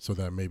 so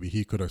that maybe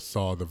he could have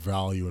saw the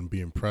value in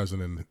being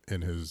present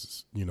in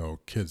his,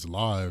 kids'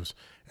 lives.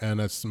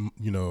 And as,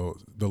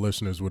 the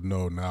listeners would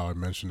know now, I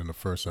mentioned in the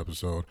first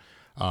episode,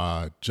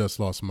 just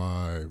lost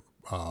my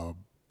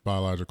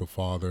biological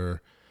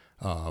father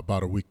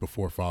about a week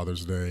before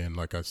Father's Day. And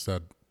like I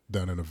said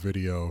then in a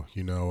video,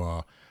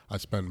 I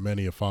spent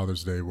many a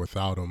Father's Day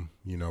without him,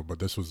 but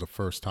this was the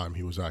first time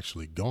he was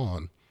actually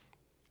gone.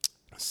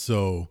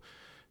 So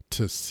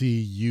to see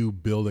you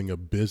building a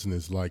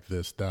business like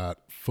this that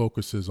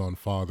focuses on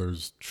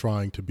fathers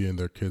trying to be in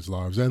their kids'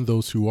 lives and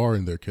those who are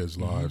in their kids'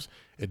 lives,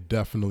 it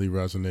definitely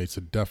resonates.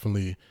 It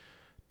definitely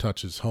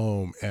touches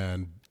home.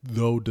 And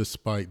though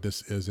despite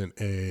this isn't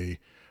a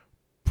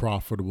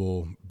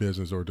profitable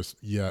business or just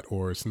yet,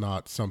 or it's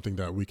not something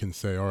that we can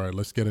say, all right,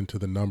 let's get into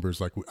the numbers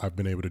like I've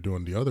been able to do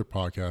on the other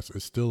podcasts,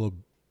 it's still a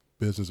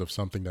business of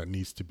something that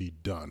needs to be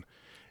done.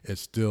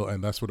 It's still,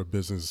 and that's what a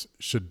business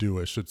should do.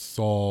 It should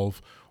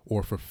solve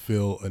or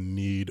fulfill a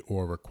need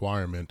or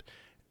requirement.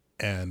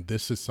 And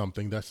this is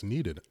something that's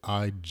needed.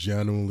 I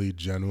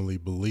genuinely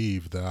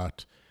believe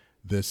that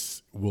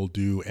this will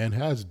do and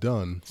has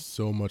done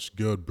so much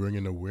good,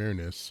 bringing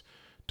awareness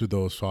to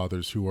those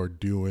fathers who are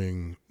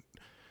doing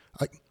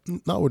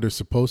not what they're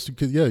supposed to,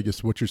 because I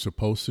guess what you're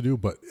supposed to do,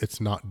 but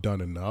it's not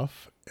done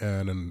enough.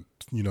 And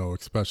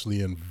especially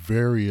in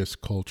various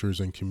cultures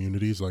and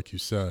communities, like you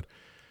said,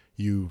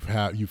 you've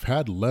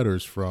had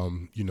letters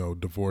from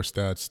divorced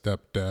dads,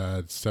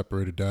 stepdads,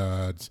 separated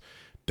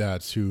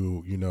dads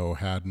who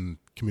hadn't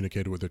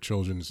communicated with their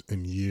children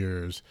in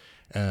years,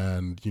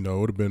 and it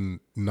would have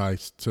been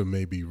nice to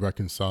maybe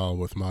reconcile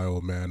with my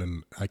old man,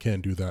 and I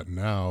can't do that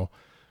now.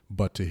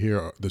 But to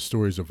hear the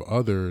stories of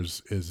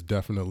others is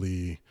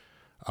definitely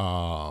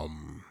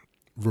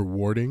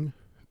rewarding.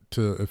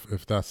 To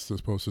if that's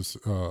supposed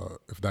to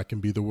if that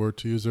can be the word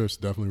to use there, it's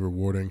definitely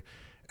rewarding.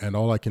 And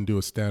all I can do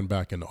is stand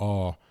back in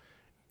awe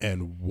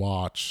and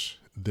watch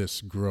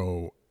this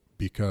grow,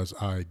 because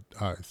I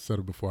said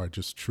it before, I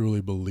just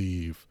truly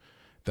believe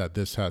that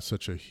this has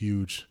such a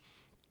huge,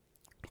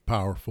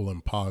 powerful,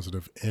 and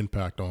positive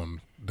impact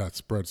on that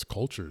spreads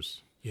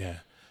cultures. Yeah.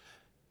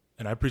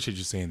 And I appreciate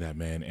you saying that,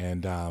 man.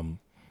 And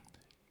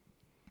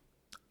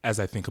as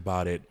I think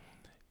about it,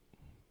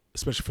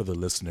 especially for the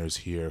listeners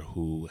here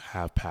who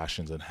have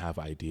passions and have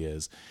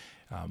ideas,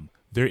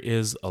 there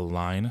is a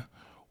line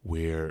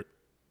where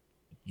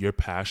your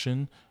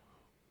passion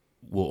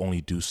will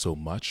only do so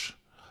much,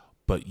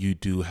 but you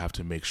do have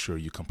to make sure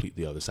you complete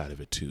the other side of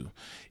it too.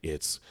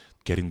 It's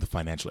getting the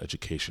financial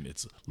education.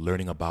 It's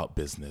learning about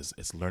business.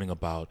 It's learning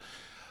about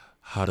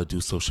how to do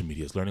social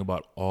media. It's learning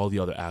about all the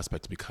other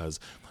aspects, because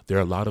there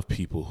are a lot of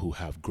people who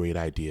have great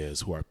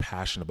ideas, who are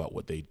passionate about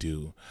what they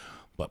do,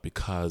 but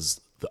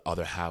because the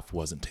other half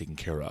wasn't taken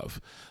care of,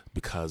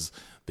 because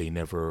they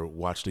never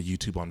watched a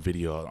YouTube on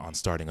video on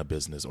starting a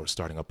business or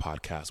starting a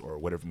podcast or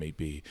whatever it may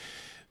be,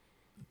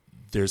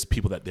 there's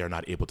people that they're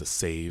not able to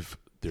save.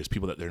 There's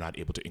people that they're not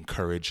able to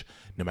encourage,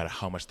 no matter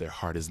how much their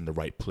heart is in the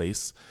right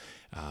place.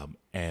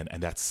 And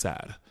that's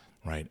sad,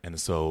 right? And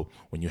so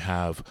when you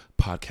have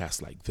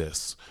podcasts like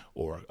this,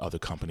 or other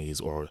companies,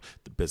 or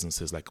the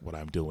businesses like what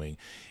I'm doing,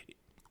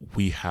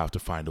 we have to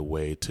find a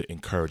way to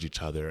encourage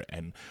each other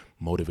and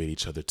motivate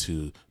each other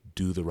to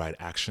do the right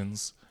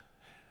actions.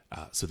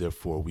 So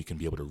therefore we can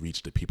be able to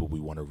reach the people we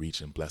want to reach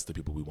and bless the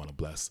people we want to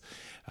bless.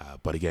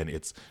 But again,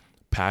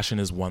 passion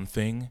is one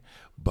thing,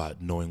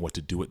 but knowing what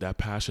to do with that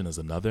passion is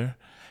another,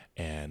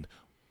 and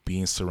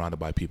being surrounded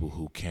by people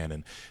who can.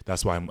 And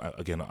that's why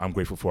I'm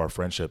grateful for our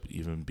friendship,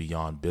 even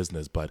beyond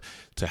business, but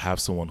to have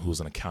someone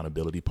who's an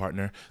accountability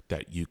partner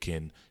that you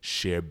can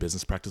share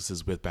business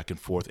practices with back and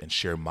forth, and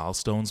share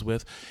milestones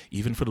with,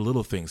 even for the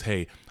little things.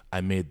 Hey,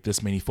 I made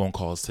this many phone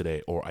calls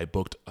today, or I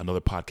booked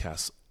another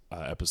podcast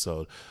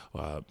episode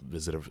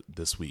visitor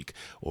this week,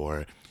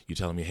 or you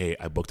telling me, hey,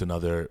 I booked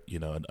another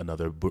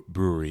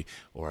brewery,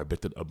 or I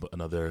booked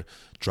another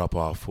drop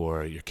off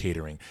for your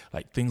catering,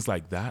 like things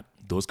like that.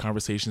 Those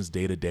conversations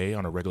day to day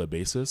on a regular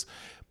basis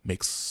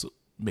makes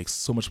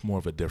so much more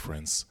of a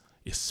difference,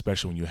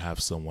 especially when you have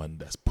someone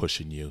that's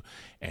pushing you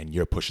and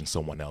you're pushing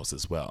someone else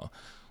as well.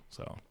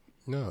 So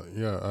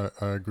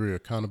I agree.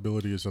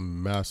 Accountability is a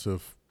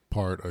massive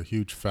part, a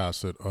huge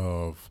facet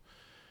of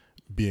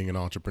being an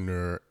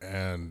entrepreneur,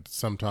 and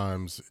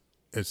sometimes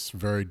it's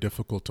very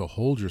difficult to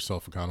hold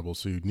yourself accountable,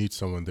 so you need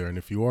someone there. And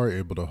if you are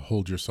able to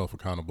hold yourself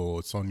accountable,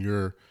 it's on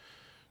your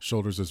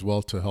shoulders as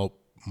well to help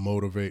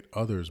motivate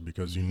others,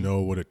 because you know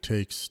what it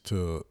takes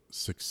to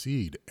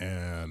succeed.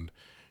 And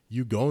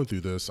you going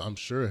through this, I'm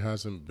sure it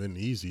hasn't been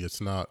easy. It's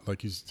not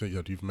like you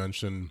said, you've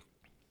mentioned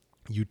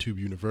YouTube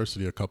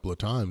University a couple of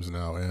times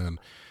now, and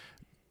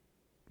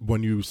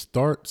when you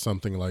start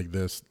something like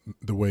this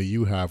the way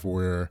you have,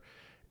 where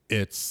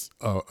it's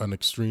an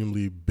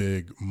extremely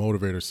big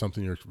motivator,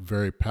 something you're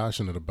very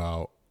passionate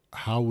about,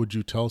 how would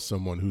you tell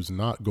someone who's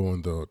not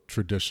going the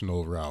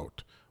traditional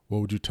route?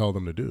 What would you tell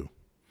them to do?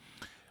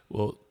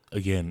 Well,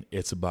 again,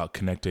 it's about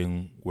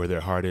connecting where their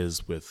heart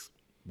is with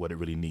what it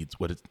really needs,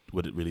 what it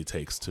really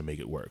takes to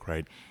make it work,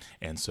 right?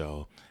 And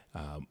so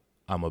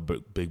I'm a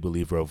big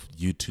believer of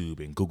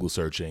YouTube and Google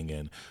searching,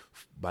 and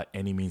by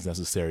any means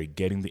necessary,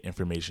 getting the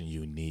information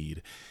you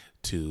need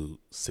to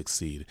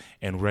succeed.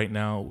 And right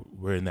now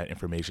we're in that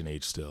information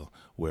age still,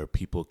 where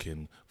people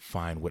can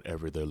find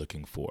whatever they're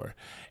looking for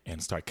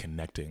and start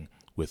connecting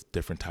with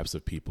different types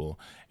of people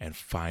and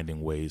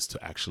finding ways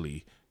to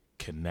actually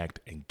connect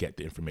and get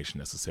the information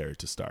necessary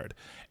to start.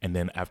 And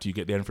then after you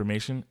get the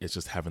information, it's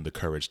just having the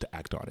courage to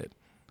act on it.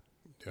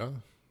 Yeah,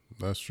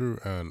 that's true.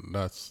 And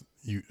that's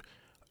you.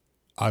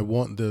 I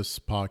want this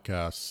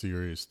podcast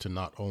series to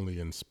not only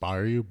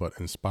inspire you, but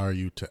inspire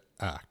you to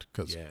act,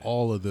 because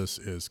all of this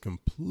is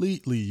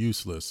completely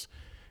useless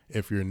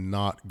if you're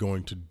not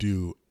going to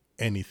do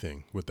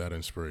anything with that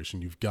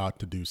inspiration. You've got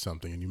to do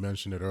something. And you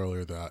mentioned it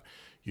earlier that,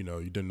 you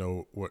didn't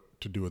know what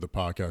to do with the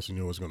podcast. You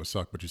knew it was going to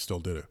suck, but you still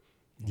did it.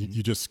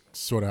 You just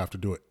sort of have to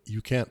do it.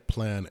 You can't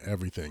plan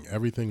everything.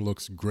 Everything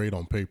looks great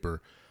on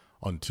paper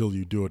until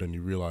you do it and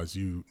you realize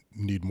you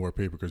need more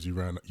paper because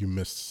you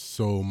missed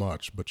so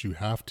much, but you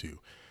have to.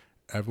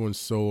 Everyone's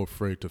so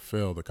afraid to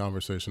fail. The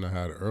conversation I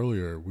had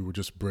earlier, we were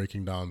just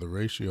breaking down the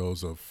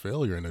ratios of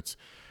failure, and it's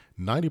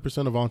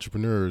 90% of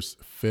entrepreneurs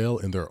fail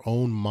in their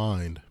own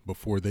mind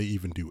before they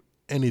even do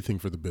anything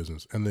for the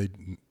business, and they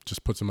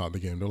just puts them out of the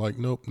game. They're like,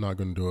 nope, not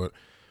going to do it.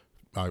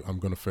 I'm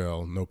going to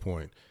fail. No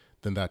point.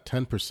 Then that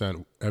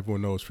 10%,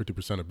 everyone knows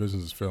 50% of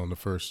businesses fail in the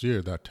first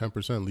year. That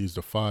 10% leads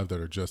to 5 that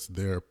are just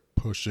there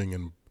pushing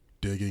and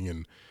digging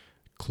and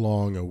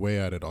clawing away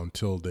at it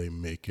until they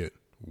make it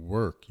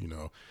work.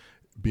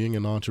 Being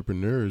an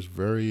entrepreneur is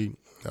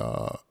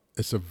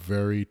it's a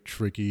very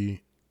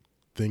tricky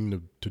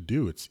thing to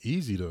do. It's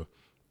easy to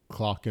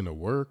clock into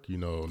work,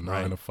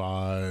 9 to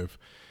 5,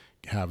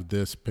 have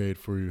this paid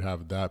for you,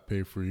 have that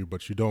paid for you,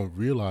 but you don't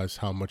realize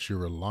how much you're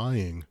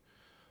relying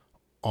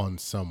on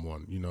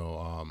someone.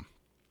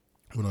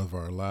 One of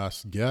our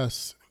last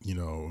guests,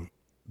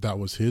 that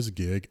was his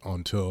gig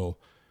until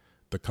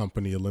the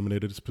company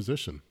eliminated his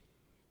position.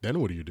 Then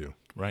what do you do?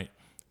 Right.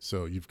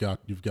 So you've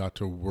got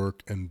to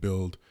work and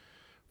build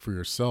for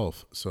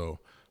yourself. So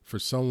for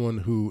someone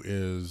who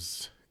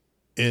is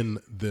in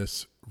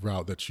this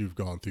route that you've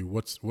gone through,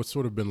 what's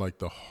sort of been like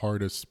the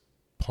hardest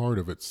part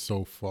of it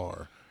so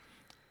far?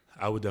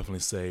 I would definitely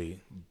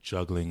say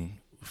juggling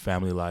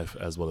family life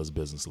as well as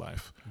business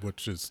life.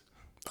 Which is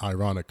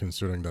ironic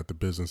considering that the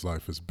business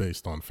life is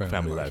based on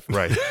family life.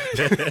 Right.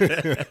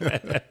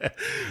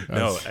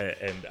 No,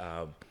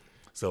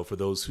 so for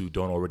those who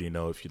don't already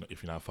know, if you're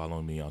not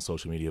following me on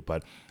social media,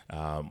 but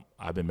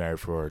I've been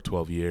married for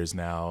 12 years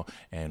now,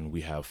 and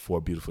we have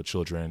 4 beautiful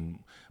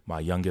children.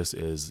 My youngest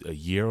is a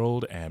year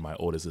old, and my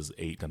oldest is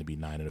 8, going to be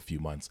 9 in a few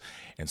months.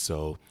 And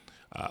so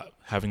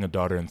having a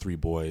daughter and 3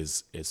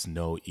 boys is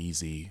no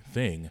easy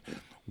thing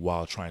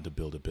while trying to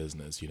build a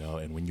business,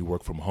 and when you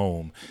work from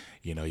home,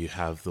 you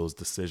have those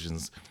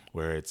decisions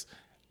where it's,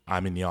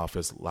 I'm in the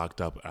office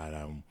locked up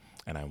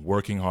and I'm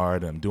working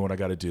hard and I'm doing what I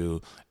got to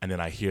do. And then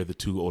I hear the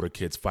 2 older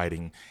kids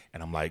fighting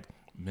and I'm like,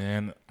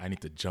 man, I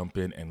need to jump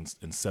in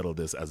and settle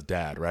this as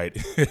dad. Right.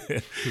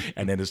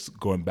 And then it's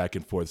going back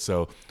and forth.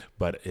 So,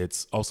 but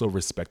it's also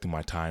respecting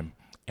my time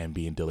and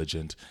being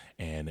diligent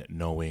and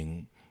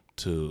knowing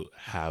to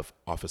have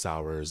office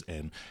hours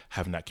and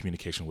having that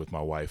communication with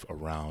my wife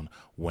around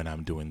when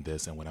I'm doing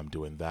this and when I'm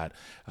doing that.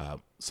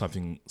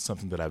 Something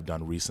that I've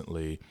done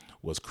recently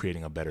was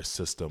creating a better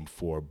system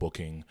for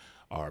booking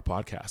our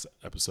podcast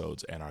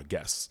episodes and our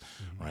guests,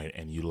 right?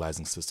 And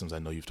utilizing systems I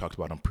know you've talked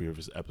about on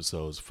previous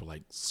episodes for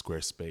like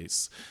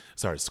Squarespace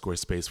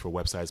for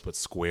websites, but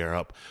Square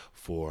Up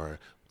for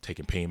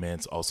taking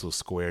payments, also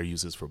Square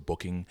uses for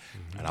booking.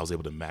 And I was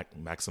able to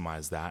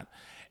maximize that.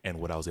 And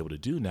what I was able to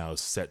do now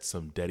is set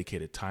some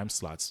dedicated time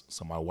slots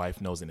so my wife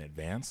knows in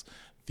advance,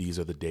 these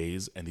are the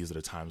days and these are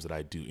the times that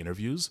I do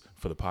interviews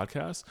for the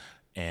podcast.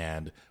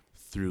 And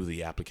through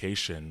the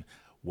application,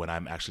 when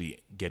I'm actually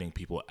getting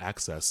people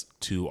access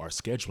to our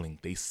scheduling,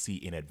 they see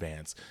in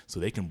advance. So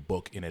they can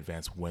book in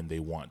advance when they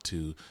want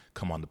to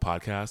come on the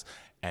podcast.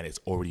 And it's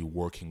already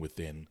working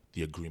within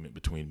the agreement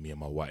between me and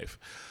my wife.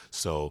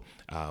 So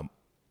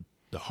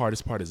the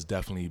hardest part has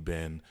definitely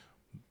been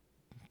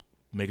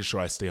making sure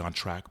I stay on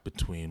track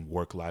between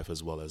work life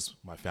as well as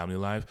my family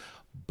life,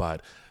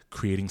 but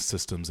creating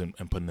systems and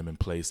putting them in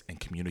place and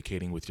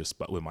communicating with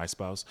my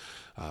spouse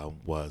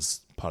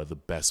was part of the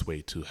best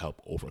way to help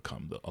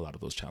overcome a lot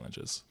of those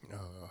challenges.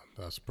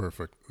 That's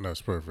perfect.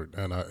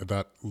 And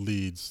that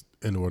leads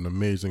into an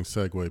amazing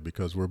segue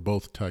because we're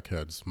both tech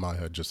heads. My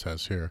head just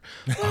has hair.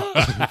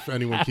 If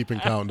anyone keeping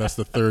count, that's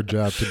the 3rd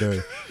jab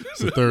today. It's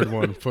the 3rd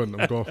one.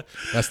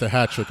 That's the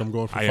hat trick. I'm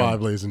going for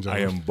 5, ladies and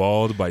gentlemen. I am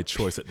bald by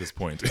choice at this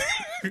point.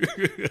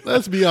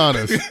 Let's be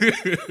honest.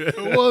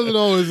 It wasn't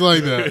always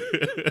like that.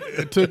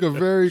 It took a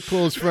very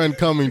close friend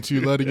coming to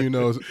you, letting you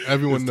know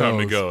everyone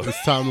knows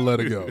it's time to let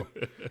it go.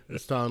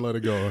 It's time to let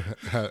it go.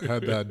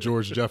 Had that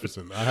George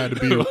Jefferson. I had to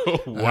be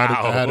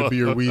I had to be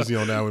your Wheezy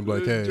on that one.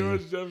 Like, hey,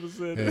 George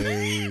Jefferson.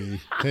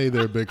 Hey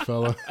there, big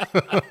fella.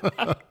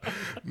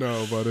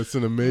 No, but it's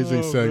an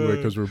amazing segue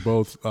because we're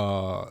both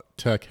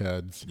tech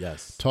heads.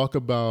 Yes. Talk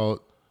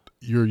about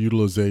your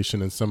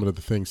utilization and some of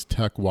the things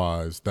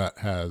tech-wise that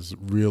has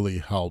really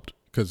helped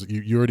because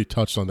you already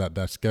touched on that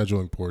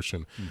scheduling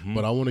portion,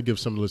 but I want to give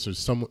some listeners,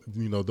 some,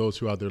 those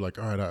who are out there like,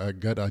 all right,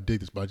 I dig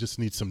this, but I just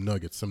need some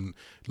nuggets.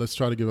 Let's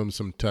try to give them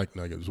some tech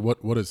nuggets.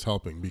 What is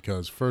helping?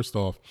 Because first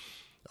off,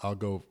 I'll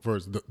go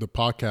first. The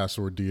podcast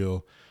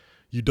ordeal,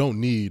 you don't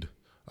need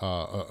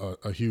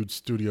a huge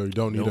studio. You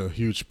don't need a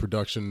huge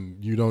production.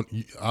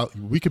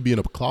 We could be in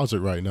a closet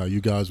right now.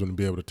 You guys wouldn't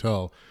be able to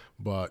tell,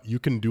 but you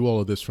can do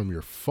all of this from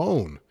your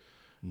phone.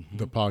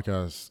 The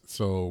podcast.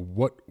 So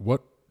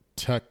what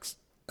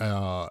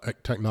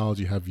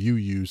technology have you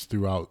used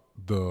throughout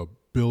the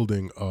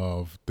building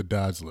of the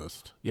Dad's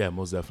List? Yeah,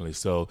 most definitely.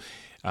 So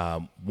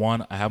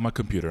one, I have my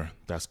computer.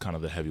 That's kind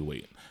of the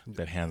heavyweight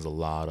that handles a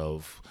lot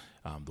of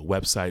the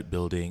website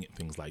building,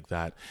 things like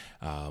that.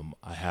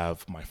 I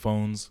have my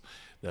phones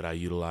that I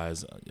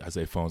utilize. I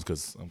say phones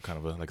because I'm kind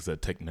of a, like I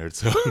said, tech nerd.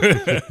 So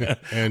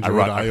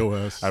Android,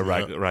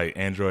 iOS. Right,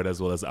 Android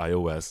as well as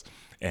iOS.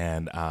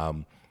 And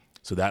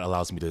so that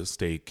allows me to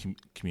stay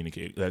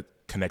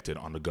connected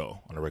on the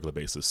go on a regular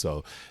basis.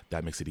 So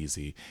that makes it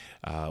easy.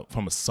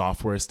 From a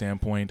software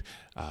standpoint,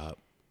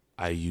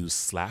 I use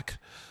Slack.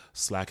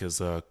 Slack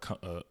is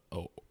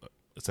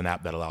it's an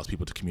app that allows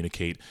people to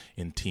communicate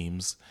in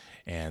teams.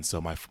 And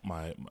so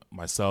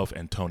myself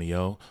and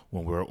Tonio,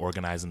 when we're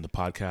organizing the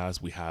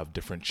podcast, we have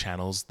different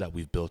channels that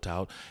we've built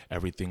out,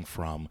 everything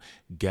from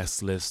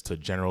guest lists to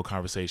general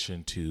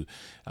conversation to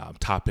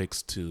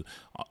topics to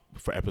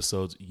for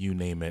episodes, you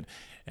name it.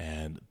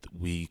 And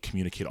we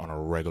communicate on a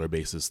regular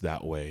basis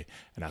that way.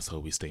 And that's how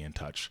we stay in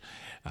touch.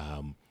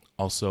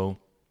 Also,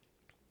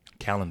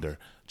 calendar,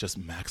 just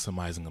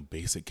maximizing a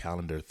basic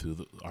calendar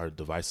through our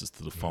devices,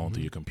 through the phone,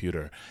 through your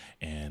computer,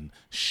 and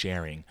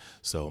sharing.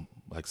 So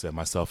like I said,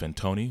 myself and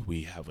Tony,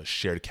 we have a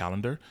shared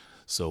calendar.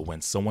 So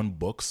when someone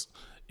books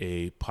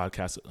a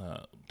podcast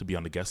to be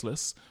on the guest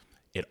list,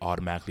 it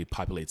automatically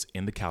populates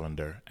in the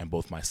calendar, and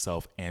both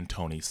myself and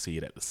Tony see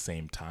it at the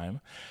same time.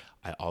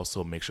 I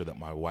also make sure that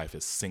my wife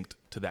is synced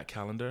to that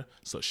calendar,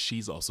 so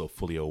she's also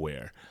fully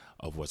aware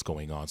of what's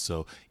going on.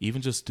 So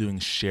even just doing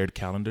shared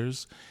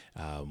calendars,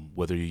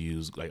 whether you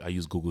use, like I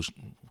use Google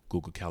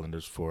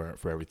Calendars for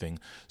everything.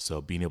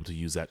 So being able to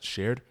use that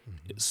shared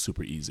is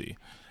super easy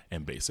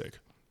and basic.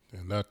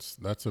 And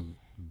that's a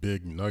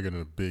big nugget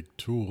and a big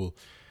tool.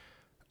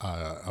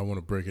 I want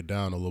to break it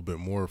down a little bit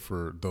more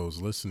for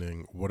those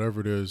listening. Whatever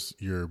it is,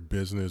 your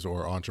business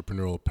or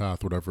entrepreneurial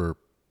path, whatever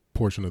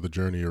portion of the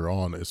journey you're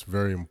on, it's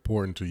very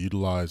important to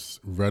utilize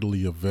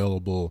readily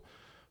available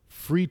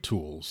free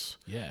tools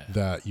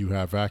that you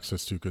have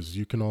access to, because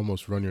you can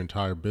almost run your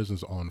entire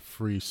business on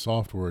free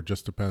software. It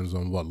just depends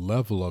on what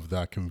level of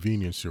that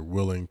convenience you're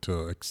willing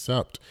to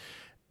accept.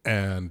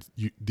 And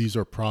these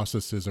are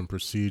processes and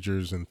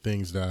procedures and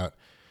things that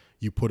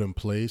you put in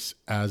place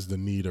as the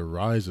need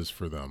arises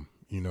for them.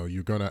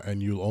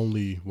 You'll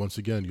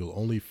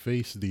only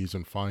face these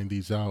and find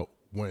these out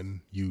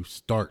when you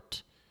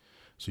start.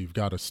 So you've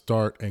got to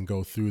start and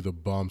go through the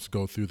bumps,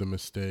 go through the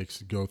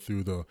mistakes, go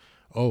through the,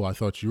 I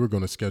thought you were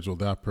going to schedule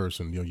that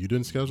person. You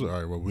didn't schedule it? All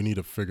right, well, we need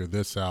to figure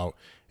this out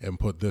and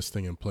put this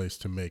thing in place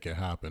to make it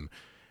happen.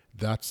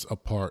 That's a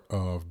part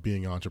of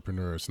being an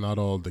entrepreneur. It's not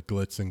all the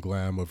glitz and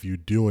glam of you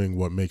doing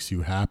what makes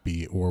you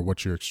happy or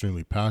what you're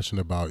extremely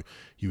passionate about.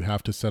 You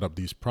have to set up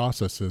these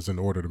processes in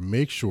order to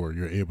make sure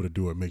you're able to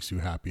do what makes you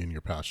happy and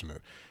you're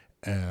passionate.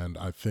 And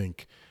I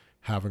think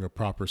having a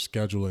proper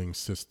scheduling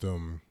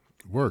system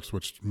works,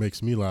 which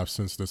makes me laugh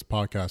since this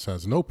podcast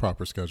has no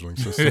proper scheduling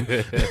system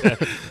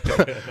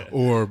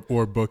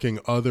or booking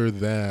other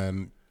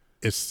than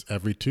it's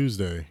every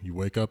Tuesday. You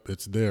wake up,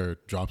 it's there,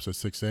 it drops at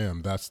 6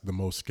 a.m. That's the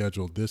most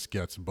scheduled this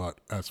gets.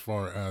 But as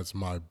far as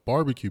my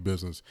barbecue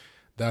business,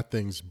 that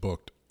thing's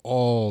booked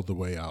all the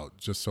way out,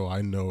 just so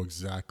I know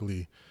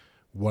exactly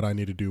what I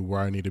need to do,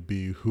 where I need to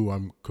be, who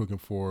I'm cooking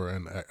for,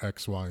 and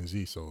X, Y, and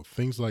Z. So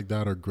things like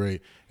that are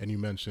great. And you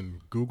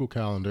mentioned Google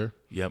Calendar.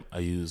 Yep, I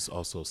use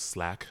also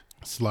Slack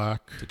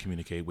to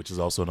communicate, which is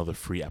also another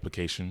free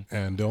application.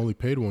 And the only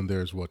paid one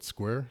there is what,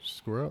 Square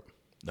Up?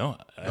 No,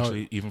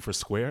 actually, even for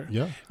Square,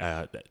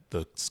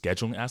 the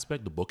scheduling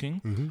aspect, the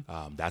booking,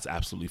 that's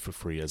absolutely for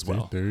free as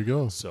well. There you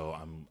go. So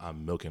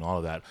I'm milking all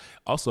of that.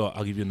 Also,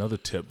 I'll give you another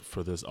tip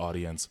for this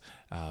audience.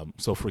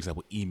 So, for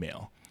example,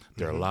 email.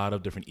 There are a lot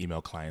of different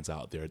email clients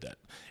out there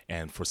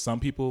and for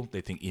some people,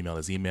 they think email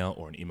is email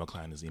or an email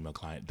client is email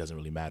client. It doesn't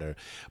really matter.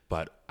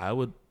 But I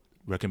would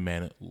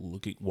recommend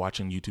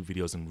watching YouTube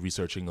videos and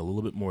researching a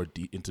little bit more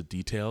into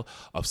detail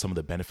of some of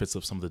the benefits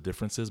of some of the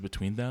differences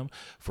between them.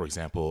 For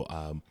example,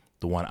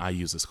 the one I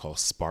use is called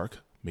Spark,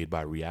 made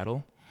by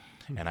Readdle.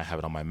 And I have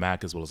it on my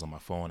Mac as well as on my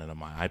phone and on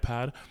my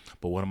iPad.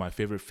 But one of my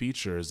favorite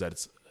features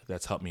that's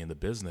helped me in the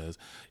business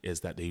is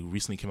that they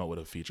recently came out with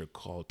a feature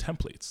called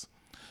templates.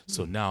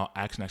 So now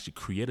I can actually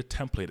create a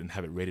template and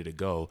have it ready to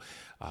go.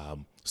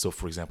 So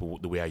for example,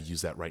 the way I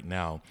use that right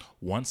now,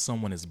 once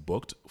someone is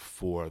booked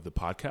for the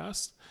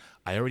podcast,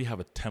 I already have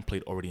a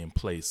template already in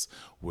place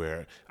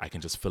where I can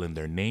just fill in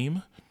their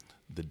name,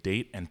 the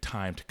date and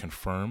time to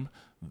confirm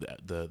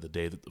the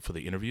day for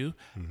the interview,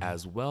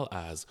 as well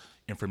as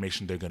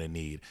information they're going to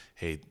need.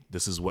 Hey,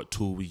 this is what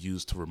tool we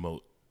use to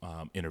remote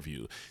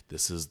interview.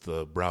 This is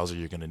the browser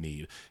you're going to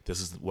need.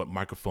 This is what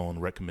microphone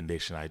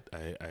recommendation I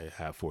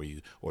have for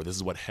you, or this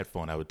is what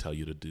headphone I would tell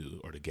you to do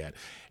or to get,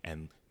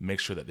 and make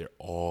sure that they're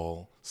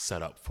all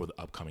set up for the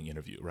upcoming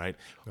interview, right?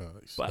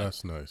 Nice. But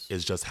That's nice.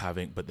 it's just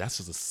but that's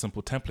just a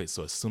simple template.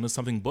 So as soon as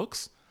something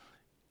books,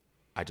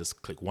 I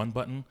just click one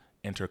button,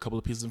 enter a couple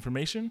of pieces of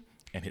information,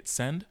 and hit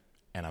send,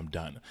 and I'm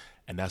done.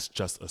 And that's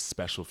just a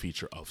special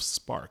feature of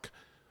Spark,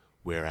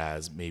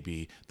 whereas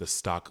maybe the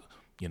stock,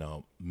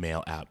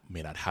 mail app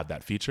may not have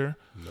that feature.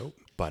 Nope.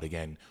 But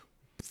again,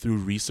 through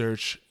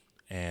research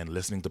and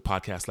listening to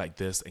podcasts like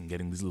this and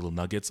getting these little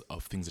nuggets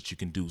of things that you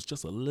can do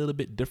just a little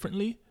bit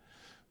differently,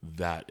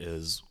 that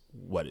is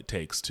what it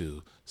takes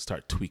to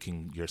start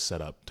tweaking your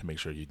setup to make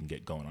sure you can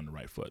get going on the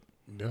right foot.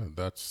 Yeah,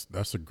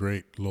 that's a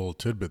great little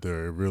tidbit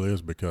there. It really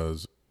is,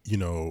 because,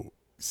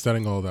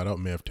 setting all that up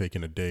may have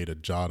taken a day to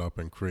jot up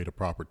and create a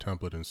proper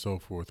template and so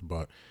forth,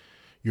 but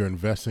you're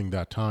investing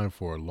that time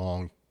for a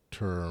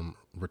long-term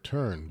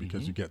return,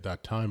 because you get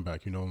that time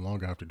back. You no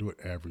longer have to do it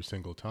every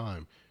single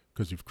time,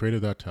 because you've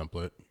created that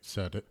template,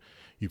 set it,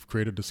 you've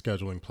created the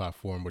scheduling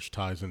platform, which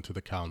ties into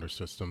the calendar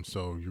system.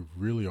 So you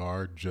really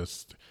are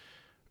just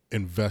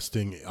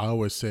investing. I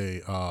always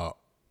say,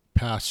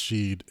 past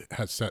sheet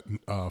has set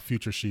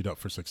future sheet up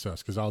for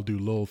success, because I'll do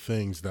little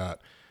things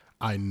that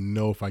I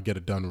know if I get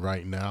it done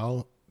right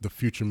now, the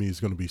future me is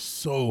going to be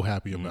so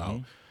happy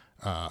about.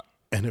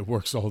 And it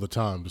works all the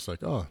time. Just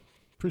like, oh,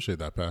 appreciate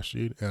that, past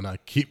sheet. And I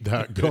keep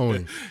that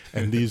going.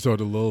 And these are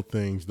the little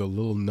things, the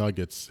little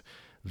nuggets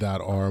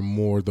that are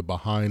more the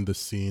behind the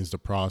scenes, the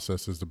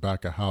processes, the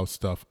back of house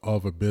stuff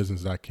of a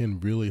business that can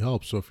really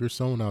help. So if you're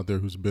someone out there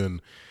who's been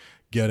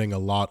getting a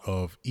lot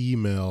of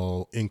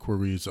email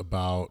inquiries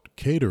about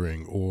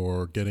catering,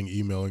 or getting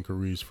email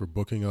inquiries for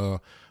booking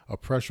a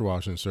pressure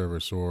washing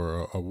service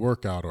or a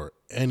workout or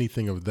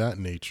anything of that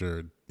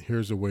nature,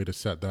 here's a way to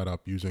set that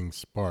up using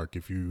Spark.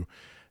 If you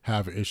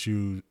have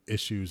issues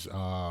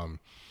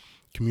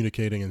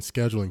communicating and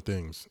scheduling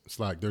things, it's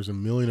like there's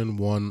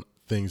 1,000,001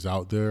 things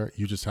out there.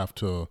 You just have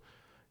to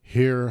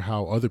hear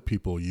how other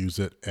people use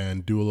it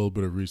and do a little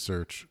bit of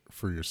research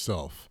for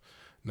yourself.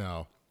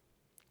 Now,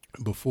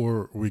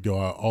 before we go,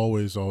 I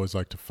always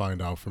like to find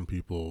out from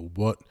people,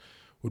 what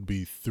would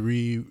be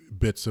 3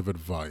 bits of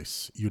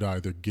advice you'd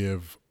either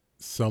give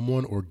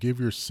someone or give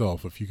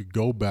yourself if you could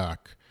go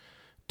back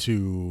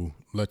to,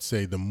 let's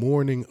say, the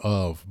morning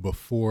of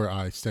before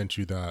I sent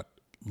you that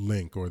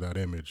link or that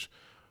image.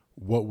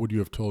 What would you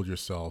have told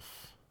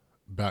yourself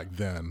back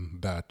then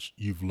that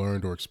you've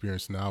learned or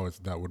experienced now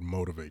that would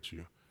motivate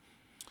you?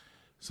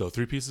 So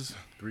 3 pieces?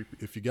 3,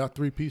 if you got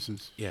 3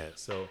 pieces. Yeah.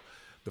 So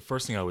the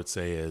first thing I would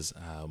say is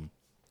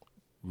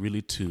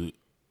really to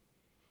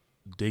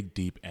dig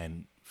deep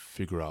and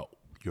figure out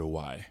your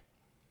why.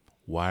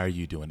 Why are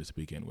you doing it to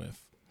begin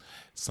with?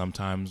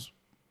 Sometimes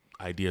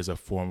ideas are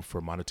formed for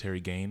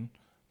monetary gain,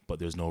 but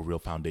there's no real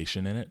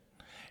foundation in it.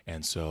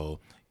 And so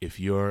if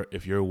your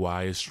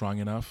why is strong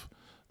enough,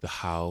 the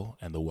how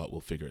and the what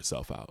will figure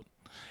itself out.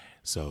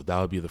 So that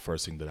would be the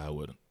first thing that I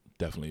would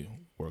definitely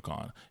work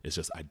on, is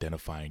just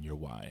identifying your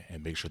why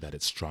and make sure that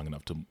it's strong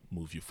enough to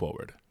move you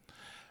forward.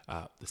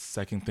 The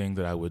second thing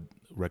that I would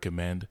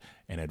recommend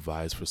and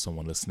advise for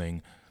someone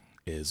listening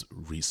is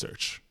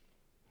research.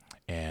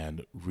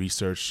 And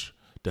research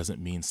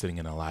doesn't mean sitting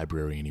in a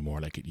library anymore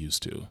like it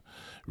used to.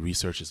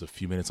 Research is a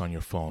few minutes on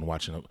your phone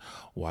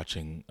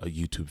watching a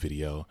YouTube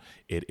video.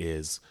 It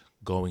is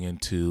going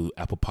into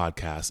Apple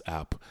Podcasts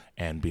app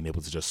and being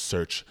able to just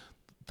search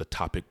the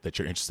topic that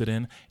you're interested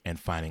in and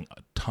finding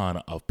a ton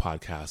of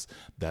podcasts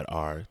that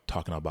are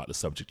talking about the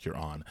subject you're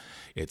on.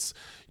 It's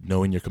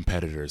knowing your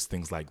competitors,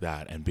 things like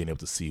that, and being able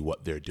to see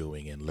what they're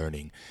doing and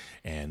learning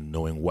and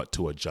knowing what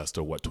to adjust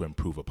or what to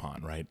improve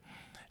upon, right?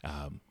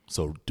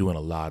 So doing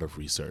a lot of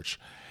research.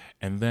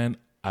 And then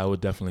I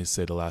would definitely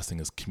say the last thing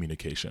is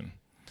communication.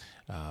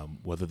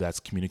 Whether that's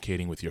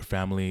communicating with your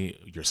family,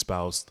 your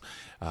spouse,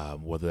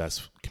 whether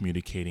that's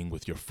communicating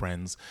with your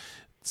friends.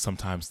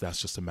 Sometimes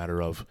that's just a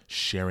matter of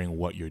sharing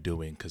what you're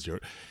doing, because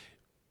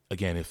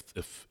again,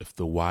 if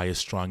the why is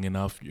strong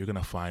enough, you're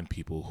gonna find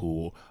people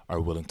who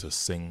are willing to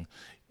sing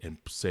and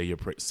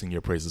sing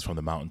your praises from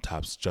the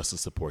mountaintops just to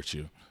support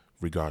you,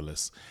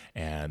 regardless.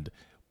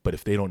 But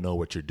if they don't know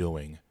what you're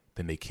doing,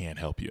 then they can't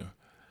help you.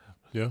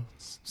 Yeah.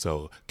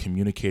 So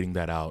communicating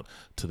that out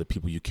to the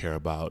people you care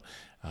about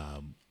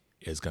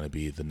is going to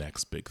be the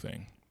next big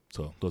thing.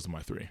 So those are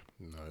my 3.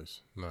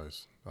 Nice.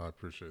 I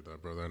appreciate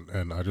that, brother.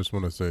 And I just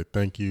want to say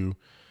thank you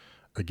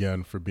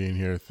again for being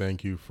here.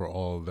 Thank you for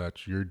all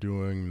that you're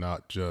doing,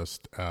 not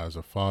just as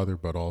a father,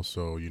 but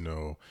also,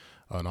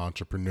 an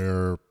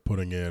entrepreneur,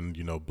 putting in,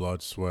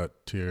 blood, sweat,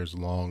 tears,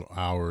 long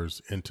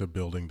hours into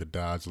building the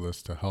Dads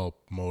List to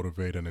help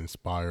motivate and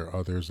inspire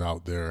others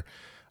out there.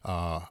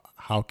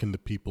 How can the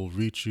people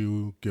reach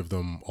you? Give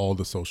them all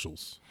the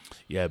socials.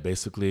 Yeah,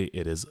 basically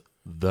it is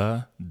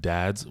the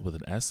Dads with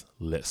an S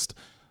List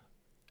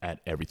at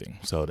everything.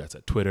 So that's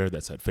at Twitter,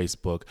 that's at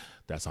Facebook,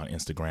 that's on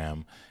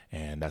Instagram,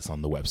 and that's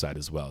on the website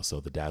as well. So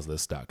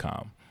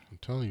thedadslist.com. I'm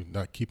telling you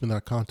that keeping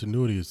that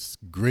continuity is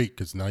great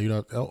because now you're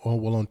not,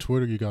 on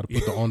Twitter, you got to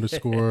put the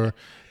underscore,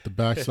 the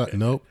backslash.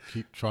 Nope.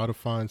 Try to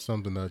find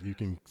something that you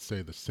can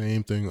say the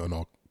same thing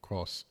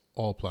across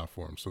all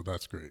platforms. So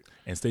that's great.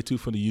 And stay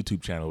tuned for the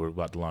YouTube channel. We're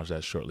about to launch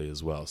that shortly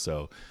as well.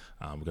 So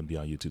we're going to be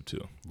on YouTube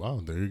too.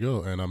 Wow. There you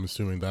go. And I'm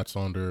assuming that's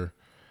under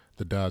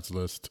the Dad's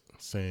List.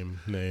 Same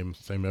name,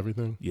 same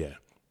everything. Yeah.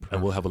 Perfect.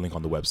 And we'll have a link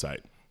on the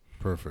website.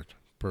 Perfect.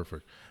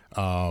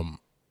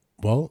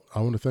 Well, I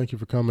want to thank you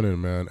for coming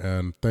in, man.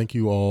 And thank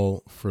you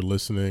all for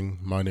listening.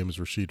 My name is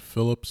Rashid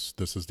Phillips.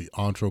 This is the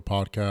Entre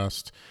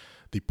Podcast,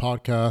 the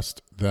podcast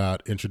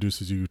that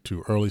introduces you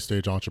to early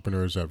stage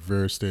entrepreneurs at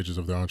various stages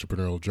of their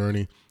entrepreneurial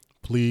journey.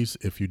 Please,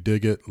 if you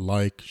dig it,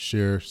 like,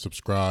 share,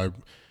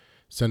 subscribe,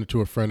 send it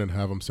to a friend and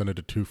have them send it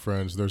to 2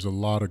 friends. There's a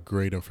lot of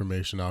great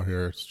information out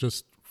here. It's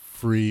just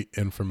free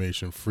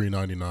information, free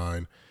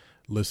 99.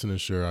 Listen and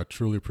share. I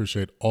truly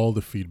appreciate all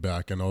the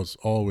feedback. And as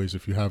always,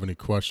 if you have any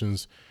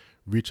questions,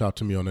 reach out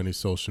to me on any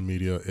social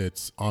media.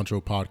 It's Entre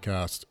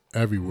Podcast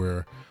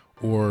everywhere,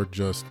 or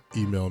just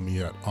email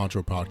me at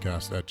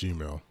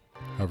entrepodcast@gmail.com.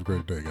 Have a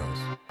great day,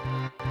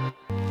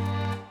 guys.